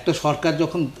শুনেন, একটা সরকার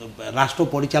যখন রাষ্ট্র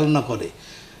পরিচালনা করে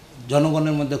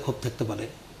জনগণের মধ্যে ক্ষোভ থাকতে পারে,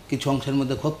 কিছু অংশের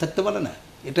মধ্যে ক্ষোভ থাকতে পারে না,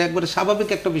 এটা একবারে স্বাভাবিক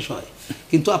একটা বিষয়।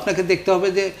 কিন্তু আপনাকে দেখতে হবে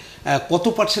যে কত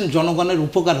পার্সেন্ট জনগণের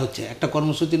উপকার হচ্ছে। একটা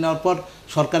কর্মসূচি নেওয়ার পর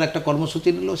সরকার একটা কর্মসূচি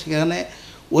নিল, সেখানে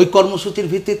ওই কর্মসূচির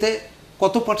ভিত্তিতে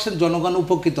কত পার্সেন্ট জনগণ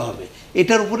উপকৃত হবে,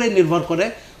 এটার উপরেই নির্ভর করে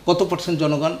কত পার্সেন্ট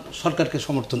জনগণ সরকারকে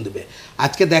সমর্থন দেবে।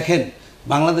 আজকে দেখেন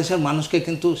বাংলাদেশের মানুষকে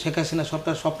কিন্তু শেখ হাসিনা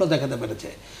সরকার স্বপ্ন দেখাতে পেরেছে।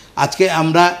 আজকে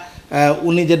আমরা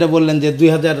উনি যেটা বললেন যে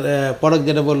 2000 পরক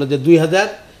যেটা বললো যে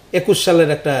 2021 সালের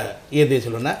একটা ইয়ে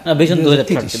দিয়েছিল না, ভিশন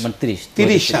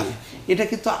 2030 সাল, এটা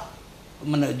কিন্তু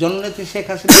মানে জননেত্রী শেখ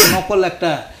হাসিনা নকল একটা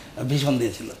ভিশন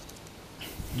দিয়েছিল।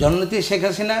 জননেত্রী শেখ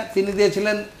হাসিনা তিনি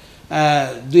দিয়েছিলেন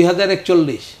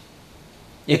 2041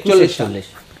 সাল।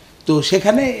 তো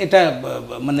সেখানে এটা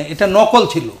মানে এটা নকল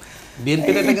ছিল।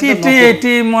 বিএনপির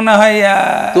এটি মনে হয়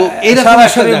তো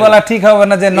সরাসরি বলা ঠিক হবে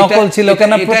না যে নকল ছিল,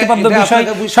 কেন প্রতিপাদ্য বিষয়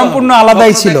সম্পূর্ণ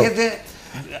আলাদাই ছিল।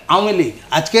 আওয়ামী লীগ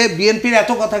আজকে বিএনপির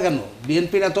এত কথা কেন?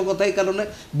 বিএনপির এত কথাই কারণে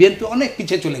বিএনপি অনেক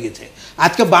পিছিয়ে চলে গেছে।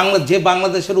 আজকে যে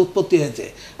বাংলাদেশের উৎপত্তি হয়েছে,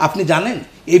 আপনি জানেন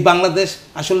এই বাংলাদেশ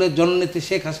আসলে জননেত্রী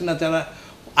শেখ হাসিনা ছাড়া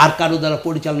আর কারো দ্বারা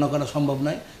পরিচালনা করা সম্ভব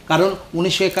নয়। কারণ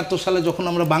 1971 সালে যখন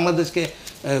আমরা বাংলাদেশকে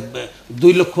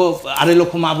 2 লক্ষ 2.5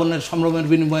 লক্ষ মা বোনের সম্ভ্রমের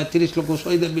বিনিময়ে 30 লক্ষ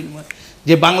শহীদের বিনিময়ে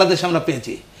যে বাংলাদেশ আমরা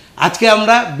পেয়েছি, আজকে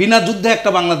আমরা বিনা যুদ্ধে একটা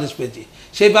বাংলাদেশ পেয়েছি।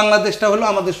 সেই বাংলাদেশটা হলো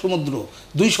আমাদের সমুদ্র,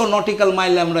 200 নটিক্যাল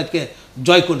মাইলে আমরা আজকে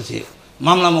জয় করেছি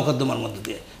মামলা মোকদ্দমার মধ্যে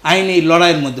দিয়ে, আইনি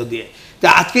লড়াইয়ের মধ্যে দিয়ে। তা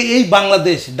আজকে এই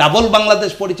বাংলাদেশ, ডাবল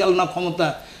বাংলাদেশ পরিচালনা ক্ষমতা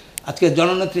আজকে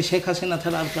জননেত্রী শেখ হাসিনা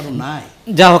ছাড়া আর কারো নাই।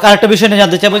 যা হোক, আরেকটা বিষয় নিয়ে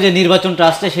জানতে চাইবো যে নির্বাচনটা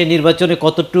আসছে, সেই নির্বাচনে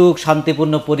কতটুকু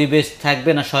শান্তিপূর্ণ পরিবেশ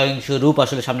থাকবে, না সহিংস রূপ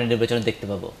আসলে সামনে নির্বাচনে দেখতে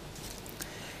পাবো?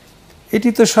 এটি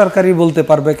তো সরকারই বলতে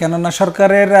পারবে, কেননা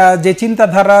সরকারের যে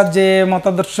চিন্তাধারা, যে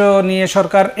মতাদর্শ নিয়ে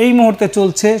সরকার এই মুহূর্তে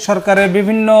চলছে, সরকারের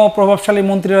বিভিন্ন প্রভাবশালী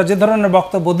মন্ত্রীরা যে ধরনের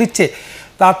বক্তব্য দিচ্ছে,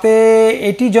 তাতে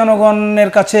এটি জনগণের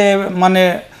কাছে মানে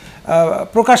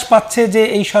প্রকাশ পাচ্ছে যে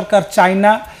এই সরকার চায়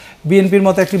না বিএনপির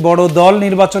মতো একটি বড় দল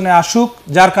নির্বাচনে আসুক,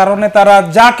 যার কারণে তারা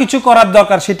যা কিছু করার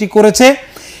দরকার সেটি করেছে।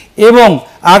 এবং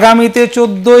আগামীতে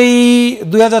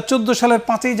 2014 সালের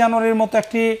 5ই জানুয়ারির মতো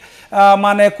একটি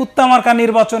মানে কুত্তামার্কা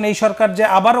নির্বাচন এই সরকার যে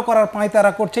আবারও করার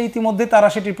পাঁয়তারা করছে, ইতিমধ্যে তারা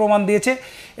সেটি প্রমাণ দিয়েছে।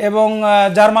 এবং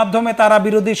যার মাধ্যমে তারা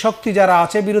বিরোধী শক্তি যারা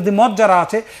আছে, বিরোধী মত যারা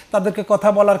আছে, তাদেরকে কথা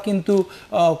বলার কিন্তু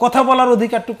কথা বলার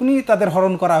অধিকারটুকুনি তাদের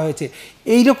হরণ করা হয়েছে।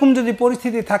 এই রকম যদি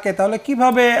পরিস্থিতি থাকে তাহলে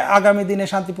কিভাবে আগামী দিনে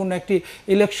শান্তিপূর্ণ একটি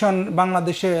ইলেকশন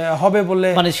বাংলাদেশে হবে বলে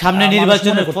মানে সামনে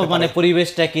নির্বাচনের মানে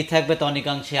পরিবেশটা কি থাকবে তা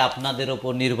অনেকাংশে আপনাদের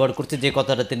উপর নির্ভর করছে, যে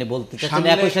কথাটা তিনি বলতে চাচ্ছেন।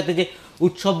 একই সাথে যে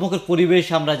উৎসবমুখের পরিবেশ,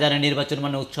 আমরা জানি নির্বাচন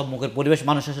মানে উৎসবমুখের পরিবেশ,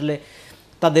 মানুষ আসলে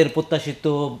তাদের প্রত্যাশিত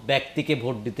ব্যক্তিকে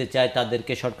ভোট দিতে চায়,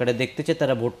 তাদেরকে সরকারে দেখতে চায়,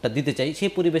 তারা ভোটটা দিতে চায়,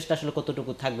 সেই পরিবেশটা আসলে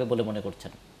কতটুকু থাকবে বলে মনে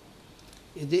করছেন?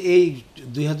 এই যে এই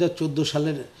 2014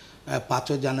 সালের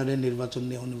 5 জানুয়ারি নির্বাচন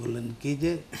নিয়ে উনি বললেন কি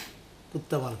যে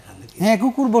কুত্তামাল খান নাকি। হ্যাঁ,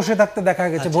 কুকুর বসে থাকতে দেখা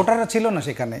গেছে, ভোটাররা ছিল না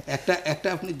সেখানে। একটা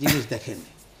আপনি জিনিস দেখেন,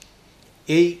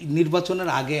 এই নির্বাচনের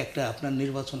আগে একটা আপনার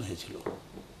নির্বাচন হয়েছিল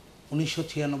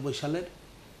 1996 সালের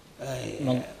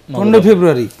 15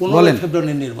 ফেব্রুয়ারি 15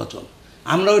 ফেব্রুয়ারির নির্বাচন।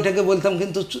 আমরা ওইটাকে বলতাম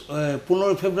কিন্তু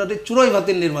 15 ফেব্রুয়ারি চুরই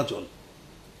ভাতির নির্বাচন।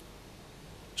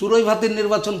 চুরই ভাতির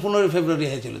নির্বাচন 15 ফেব্রুয়ারি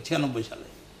হয়েছিল 96 সালে।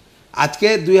 আজকে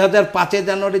 2005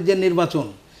 জানুয়ারির যে নির্বাচন,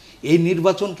 এই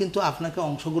নির্বাচন কিন্তু আপনাকে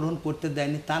অংশগ্রহণ করতে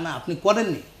দেয়নি তা না, আপনি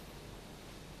করেননি।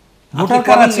 ভোটার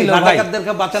কারা ছিল ভাই?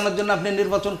 ডাকাতদেরকে বাঁচানোর জন্য আপনি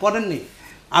নির্বাচন করেননি।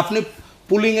 আপনি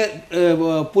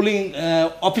পুলিং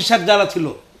অফিসার যারা ছিল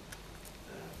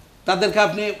তাদেরকে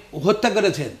আপনি হত্যা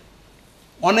করেছেন।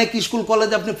 অনেক স্কুল কলেজ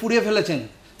আপনি পুড়িয়ে ফেলেছেন।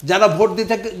 যারা ভোট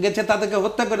দিতে গেছে তাদেরকে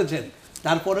হত্যা করেছেন।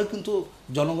 তারপরেও কিন্তু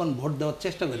জনগণ ভোট দেওয়ার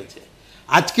চেষ্টা করেছে।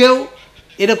 আজকেও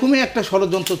এরকমই একটা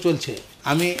ষড়যন্ত্র চলছে।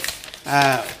 আমি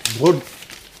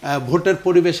ভোটের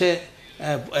পরিবেশে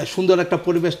সুন্দর একটা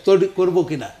পরিবেশ তৈরি করব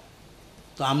কিনা,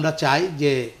 তো আমরা চাই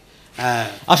যে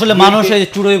আসলে মানুষ এই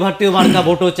চুড়োই ভাটিও মার্কা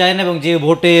ভোটও চায় না, এবং যে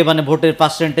ভোটে মানে ভোটের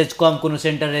পার্সেন্টেজ কম, কোনো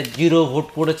সেন্টারে 0 ভোট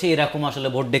পড়েছে, এরকম আসলে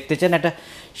ভোট দেখতে চান, একটা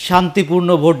শান্তিপূর্ণ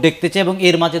ভোট দেখতে চায়। এবং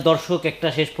এর মাঝে দর্শক একটা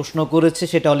শেষ প্রশ্ন করেছে,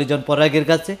 সেটা অলিজন পরাগের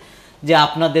কাছে, যে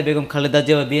আপনাদের বেগম খালেদা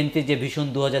জিয়া বিএনপি যে ভিশন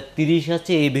 2030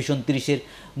 আছে, এই ভিশন 30-এর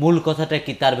মূল কথাটা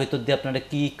কি, তার ভেতর দিয়ে আপনারা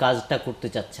কি কাজটা করতে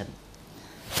চাচ্ছেন?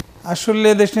 আসলে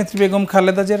দেশনেত্রী বেগম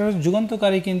খালেদা জিয়ার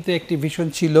যুগান্তকারী কিন্তু একটি ভিশন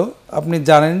ছিল। আপনি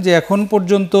জানেন যে এখন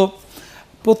পর্যন্ত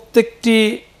প্রত্যেকটি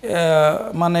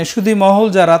মানে সুধী মহল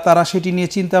যারা, তারা সেটি নিয়ে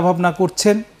চিন্তা ভাবনা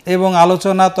করছেন এবং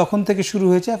আলোচনা তখন থেকে শুরু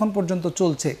হয়েছে, এখন পর্যন্ত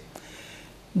চলছে,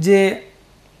 যে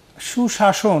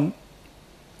সুশাসন,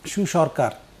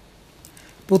 সুসরকার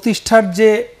প্রতিষ্ঠার যে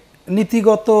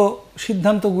নীতিগত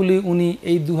সিদ্ধান্তগুলি উনি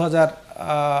এই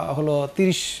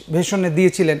 2030 ভিশনে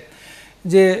দিয়েছিলেন,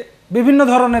 যে বিভিন্ন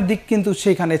ধরনের দিক কিন্তু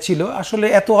সেখানে ছিল। আসলে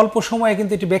এত অল্প সময়ে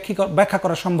কিন্তু এটি ব্যাখ্যা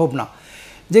করা সম্ভব না।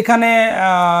 যেখানে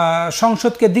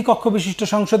সংসদকে দ্বিকক্ষ বিশিষ্ট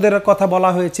সংসদের কথা বলা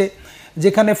হয়েছে,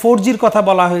 যেখানে 4Gর কথা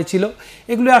বলা হয়েছিল,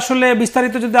 এগুলো আসলে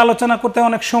বিস্তারিত যদি আলোচনা করতে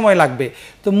অনেক সময় লাগবে।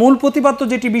 তো মূল প্রতিপাদ্য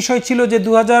যেটি বিষয় ছিল যে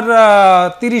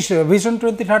 2030 ভিশন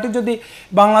 2030 যদি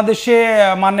বাংলাদেশে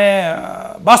মানে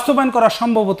বাস্তবায়ন করা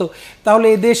সম্ভব হতো, তাহলে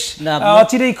এই দেশ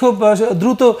অচিরেই খুব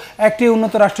দ্রুত একটি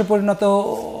উন্নত রাষ্ট্রে পরিণত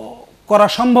করা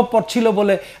সম্ভবপর ছিল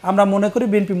বলে আমরা মনে করি,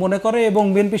 বিএনপি মনে করে, এবং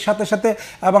বিএনপির সাথে সাথে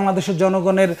বাংলাদেশের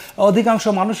জনগণের অধিকাংশ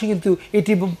মানুষই কিন্তু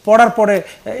এটি পড়ার পরে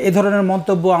এ ধরনের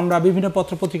মন্তব্য আমরা বিভিন্ন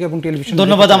পত্রপত্রিকা এবং টেলিভিশন।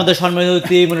 ধন্যবাদ আমাদের সম্মানিত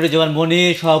অতিথি মনিরুজ্জামান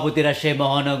মনির, সভাপতি রাজশাহী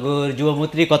মহানগর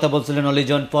যুবমৈত্রী। কথা বলছিলেন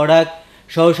অলিজন পরাগ,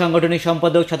 সহ সাংগঠনিক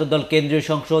সম্পাদক, ছাত্রদল কেন্দ্রীয়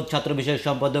সংসদ, ছাত্র বিষয়ক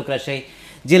সম্পাদক, রাজশাহী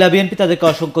জেলা বিএনপি। তাদেরকে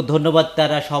অসংখ্য ধন্যবাদ।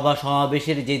 তারা সভা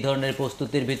সমাবেশের যে ধরনের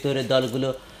প্রস্তুতির ভিতরে দলগুলো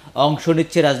অংশ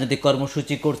নিচ্ছে, রাজনৈতিক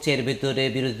কর্মসূচি করছে, এর ভিতরে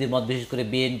বিরোধী মত বিশেষ করে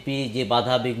বিএনপি যে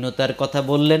বাধা বিঘ্নতার কথা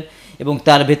বললেন, এবং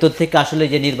তার ভেতর থেকে আসলে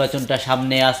যে নির্বাচনটা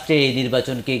সামনে আসছে, এই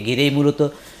নির্বাচনকে ঘিরেই মূলত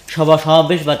সভা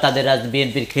সমাবেশ বা তাদের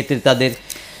বিএনপির ক্ষেত্রে তাদের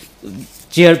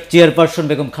চেয়ারপারসন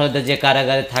বেগম খালেদা জিয়া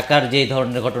কারাগারে থাকার যে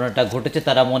ধরনের ঘটনাটা ঘটেছে,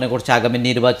 তারা মনে করছে আগামী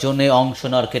নির্বাচনে অংশ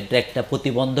নেওয়ার ক্ষেত্রে একটা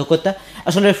প্রতিবন্ধকতা।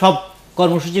 আসলে সব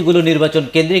কর্মসূচিগুলো নির্বাচন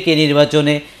কেন্দ্রিক। এই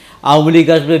নির্বাচনে আওয়ামী লীগ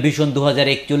আসবে ভিশন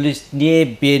 2041 নিয়ে,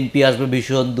 বিএনপি আসবে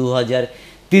ভিশন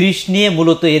 2030 নিয়ে।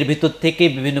 মূলত এর ভিতর থেকে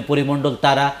বিভিন্ন পরিমণ্ডল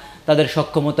তারা তাদের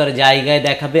সক্ষমতার জায়গায়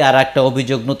দেখাবে। আর একটা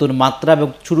অভিযোগ, নতুন মাত্রা, এবং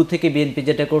শুরু থেকে বিএনপি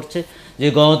যেটা করছে যে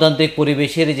গণতান্ত্রিক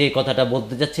পরিবেশের যে কথাটা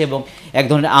বলতে যাচ্ছে, এবং এক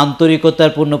ধরনের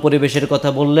আন্তরিকতার পূর্ণ পরিবেশের কথা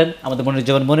বললেন আমাদের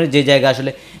মনিরুজ্জামান মনির, যে জায়গা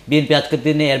আসলে বিএনপি আজকের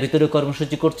দিনে এর ভিতরে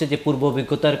কর্মসূচি করছে, যে পূর্ব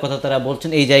অভিজ্ঞতার কথা তারা বলছেন,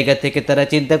 এই জায়গা থেকে তারা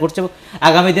চিন্তা করছে, এবং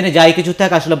আগামী দিনে যাই কিছু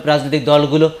থাক আসলে রাজনৈতিক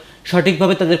দলগুলো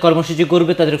সঠিকভাবে তাদের কর্মসূচি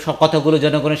করবে, তাদের সব কথাগুলো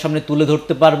জনগণের সামনে তুলে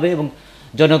ধরতে পারবে, এবং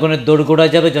জনগণের দোরগোড়া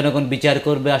যাবে, জনগণ বিচার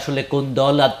করবে আসলে কোন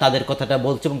দল আর তাদের কথাটা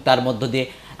বলছে, এবং তার মধ্য দিয়ে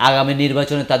আগামী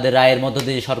নির্বাচনে তাদের রায়ের মধ্য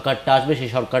দিয়ে যে সরকারটা আসবে,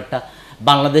 সেই সরকারটা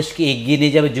বাংলাদেশকে এগিয়ে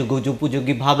নিয়ে যাবে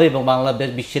উপযোগীভাবে, এবং বাংলাদেশ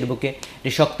বিশ্বের বুকে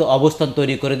একটি শক্ত অবস্থান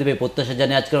তৈরি করে দেবে। প্রত্যাশা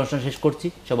জানিয়ে আজকের অনুষ্ঠান শেষ করছি।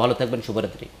 সব ভালো থাকবেন,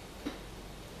 শুভরাত্রি।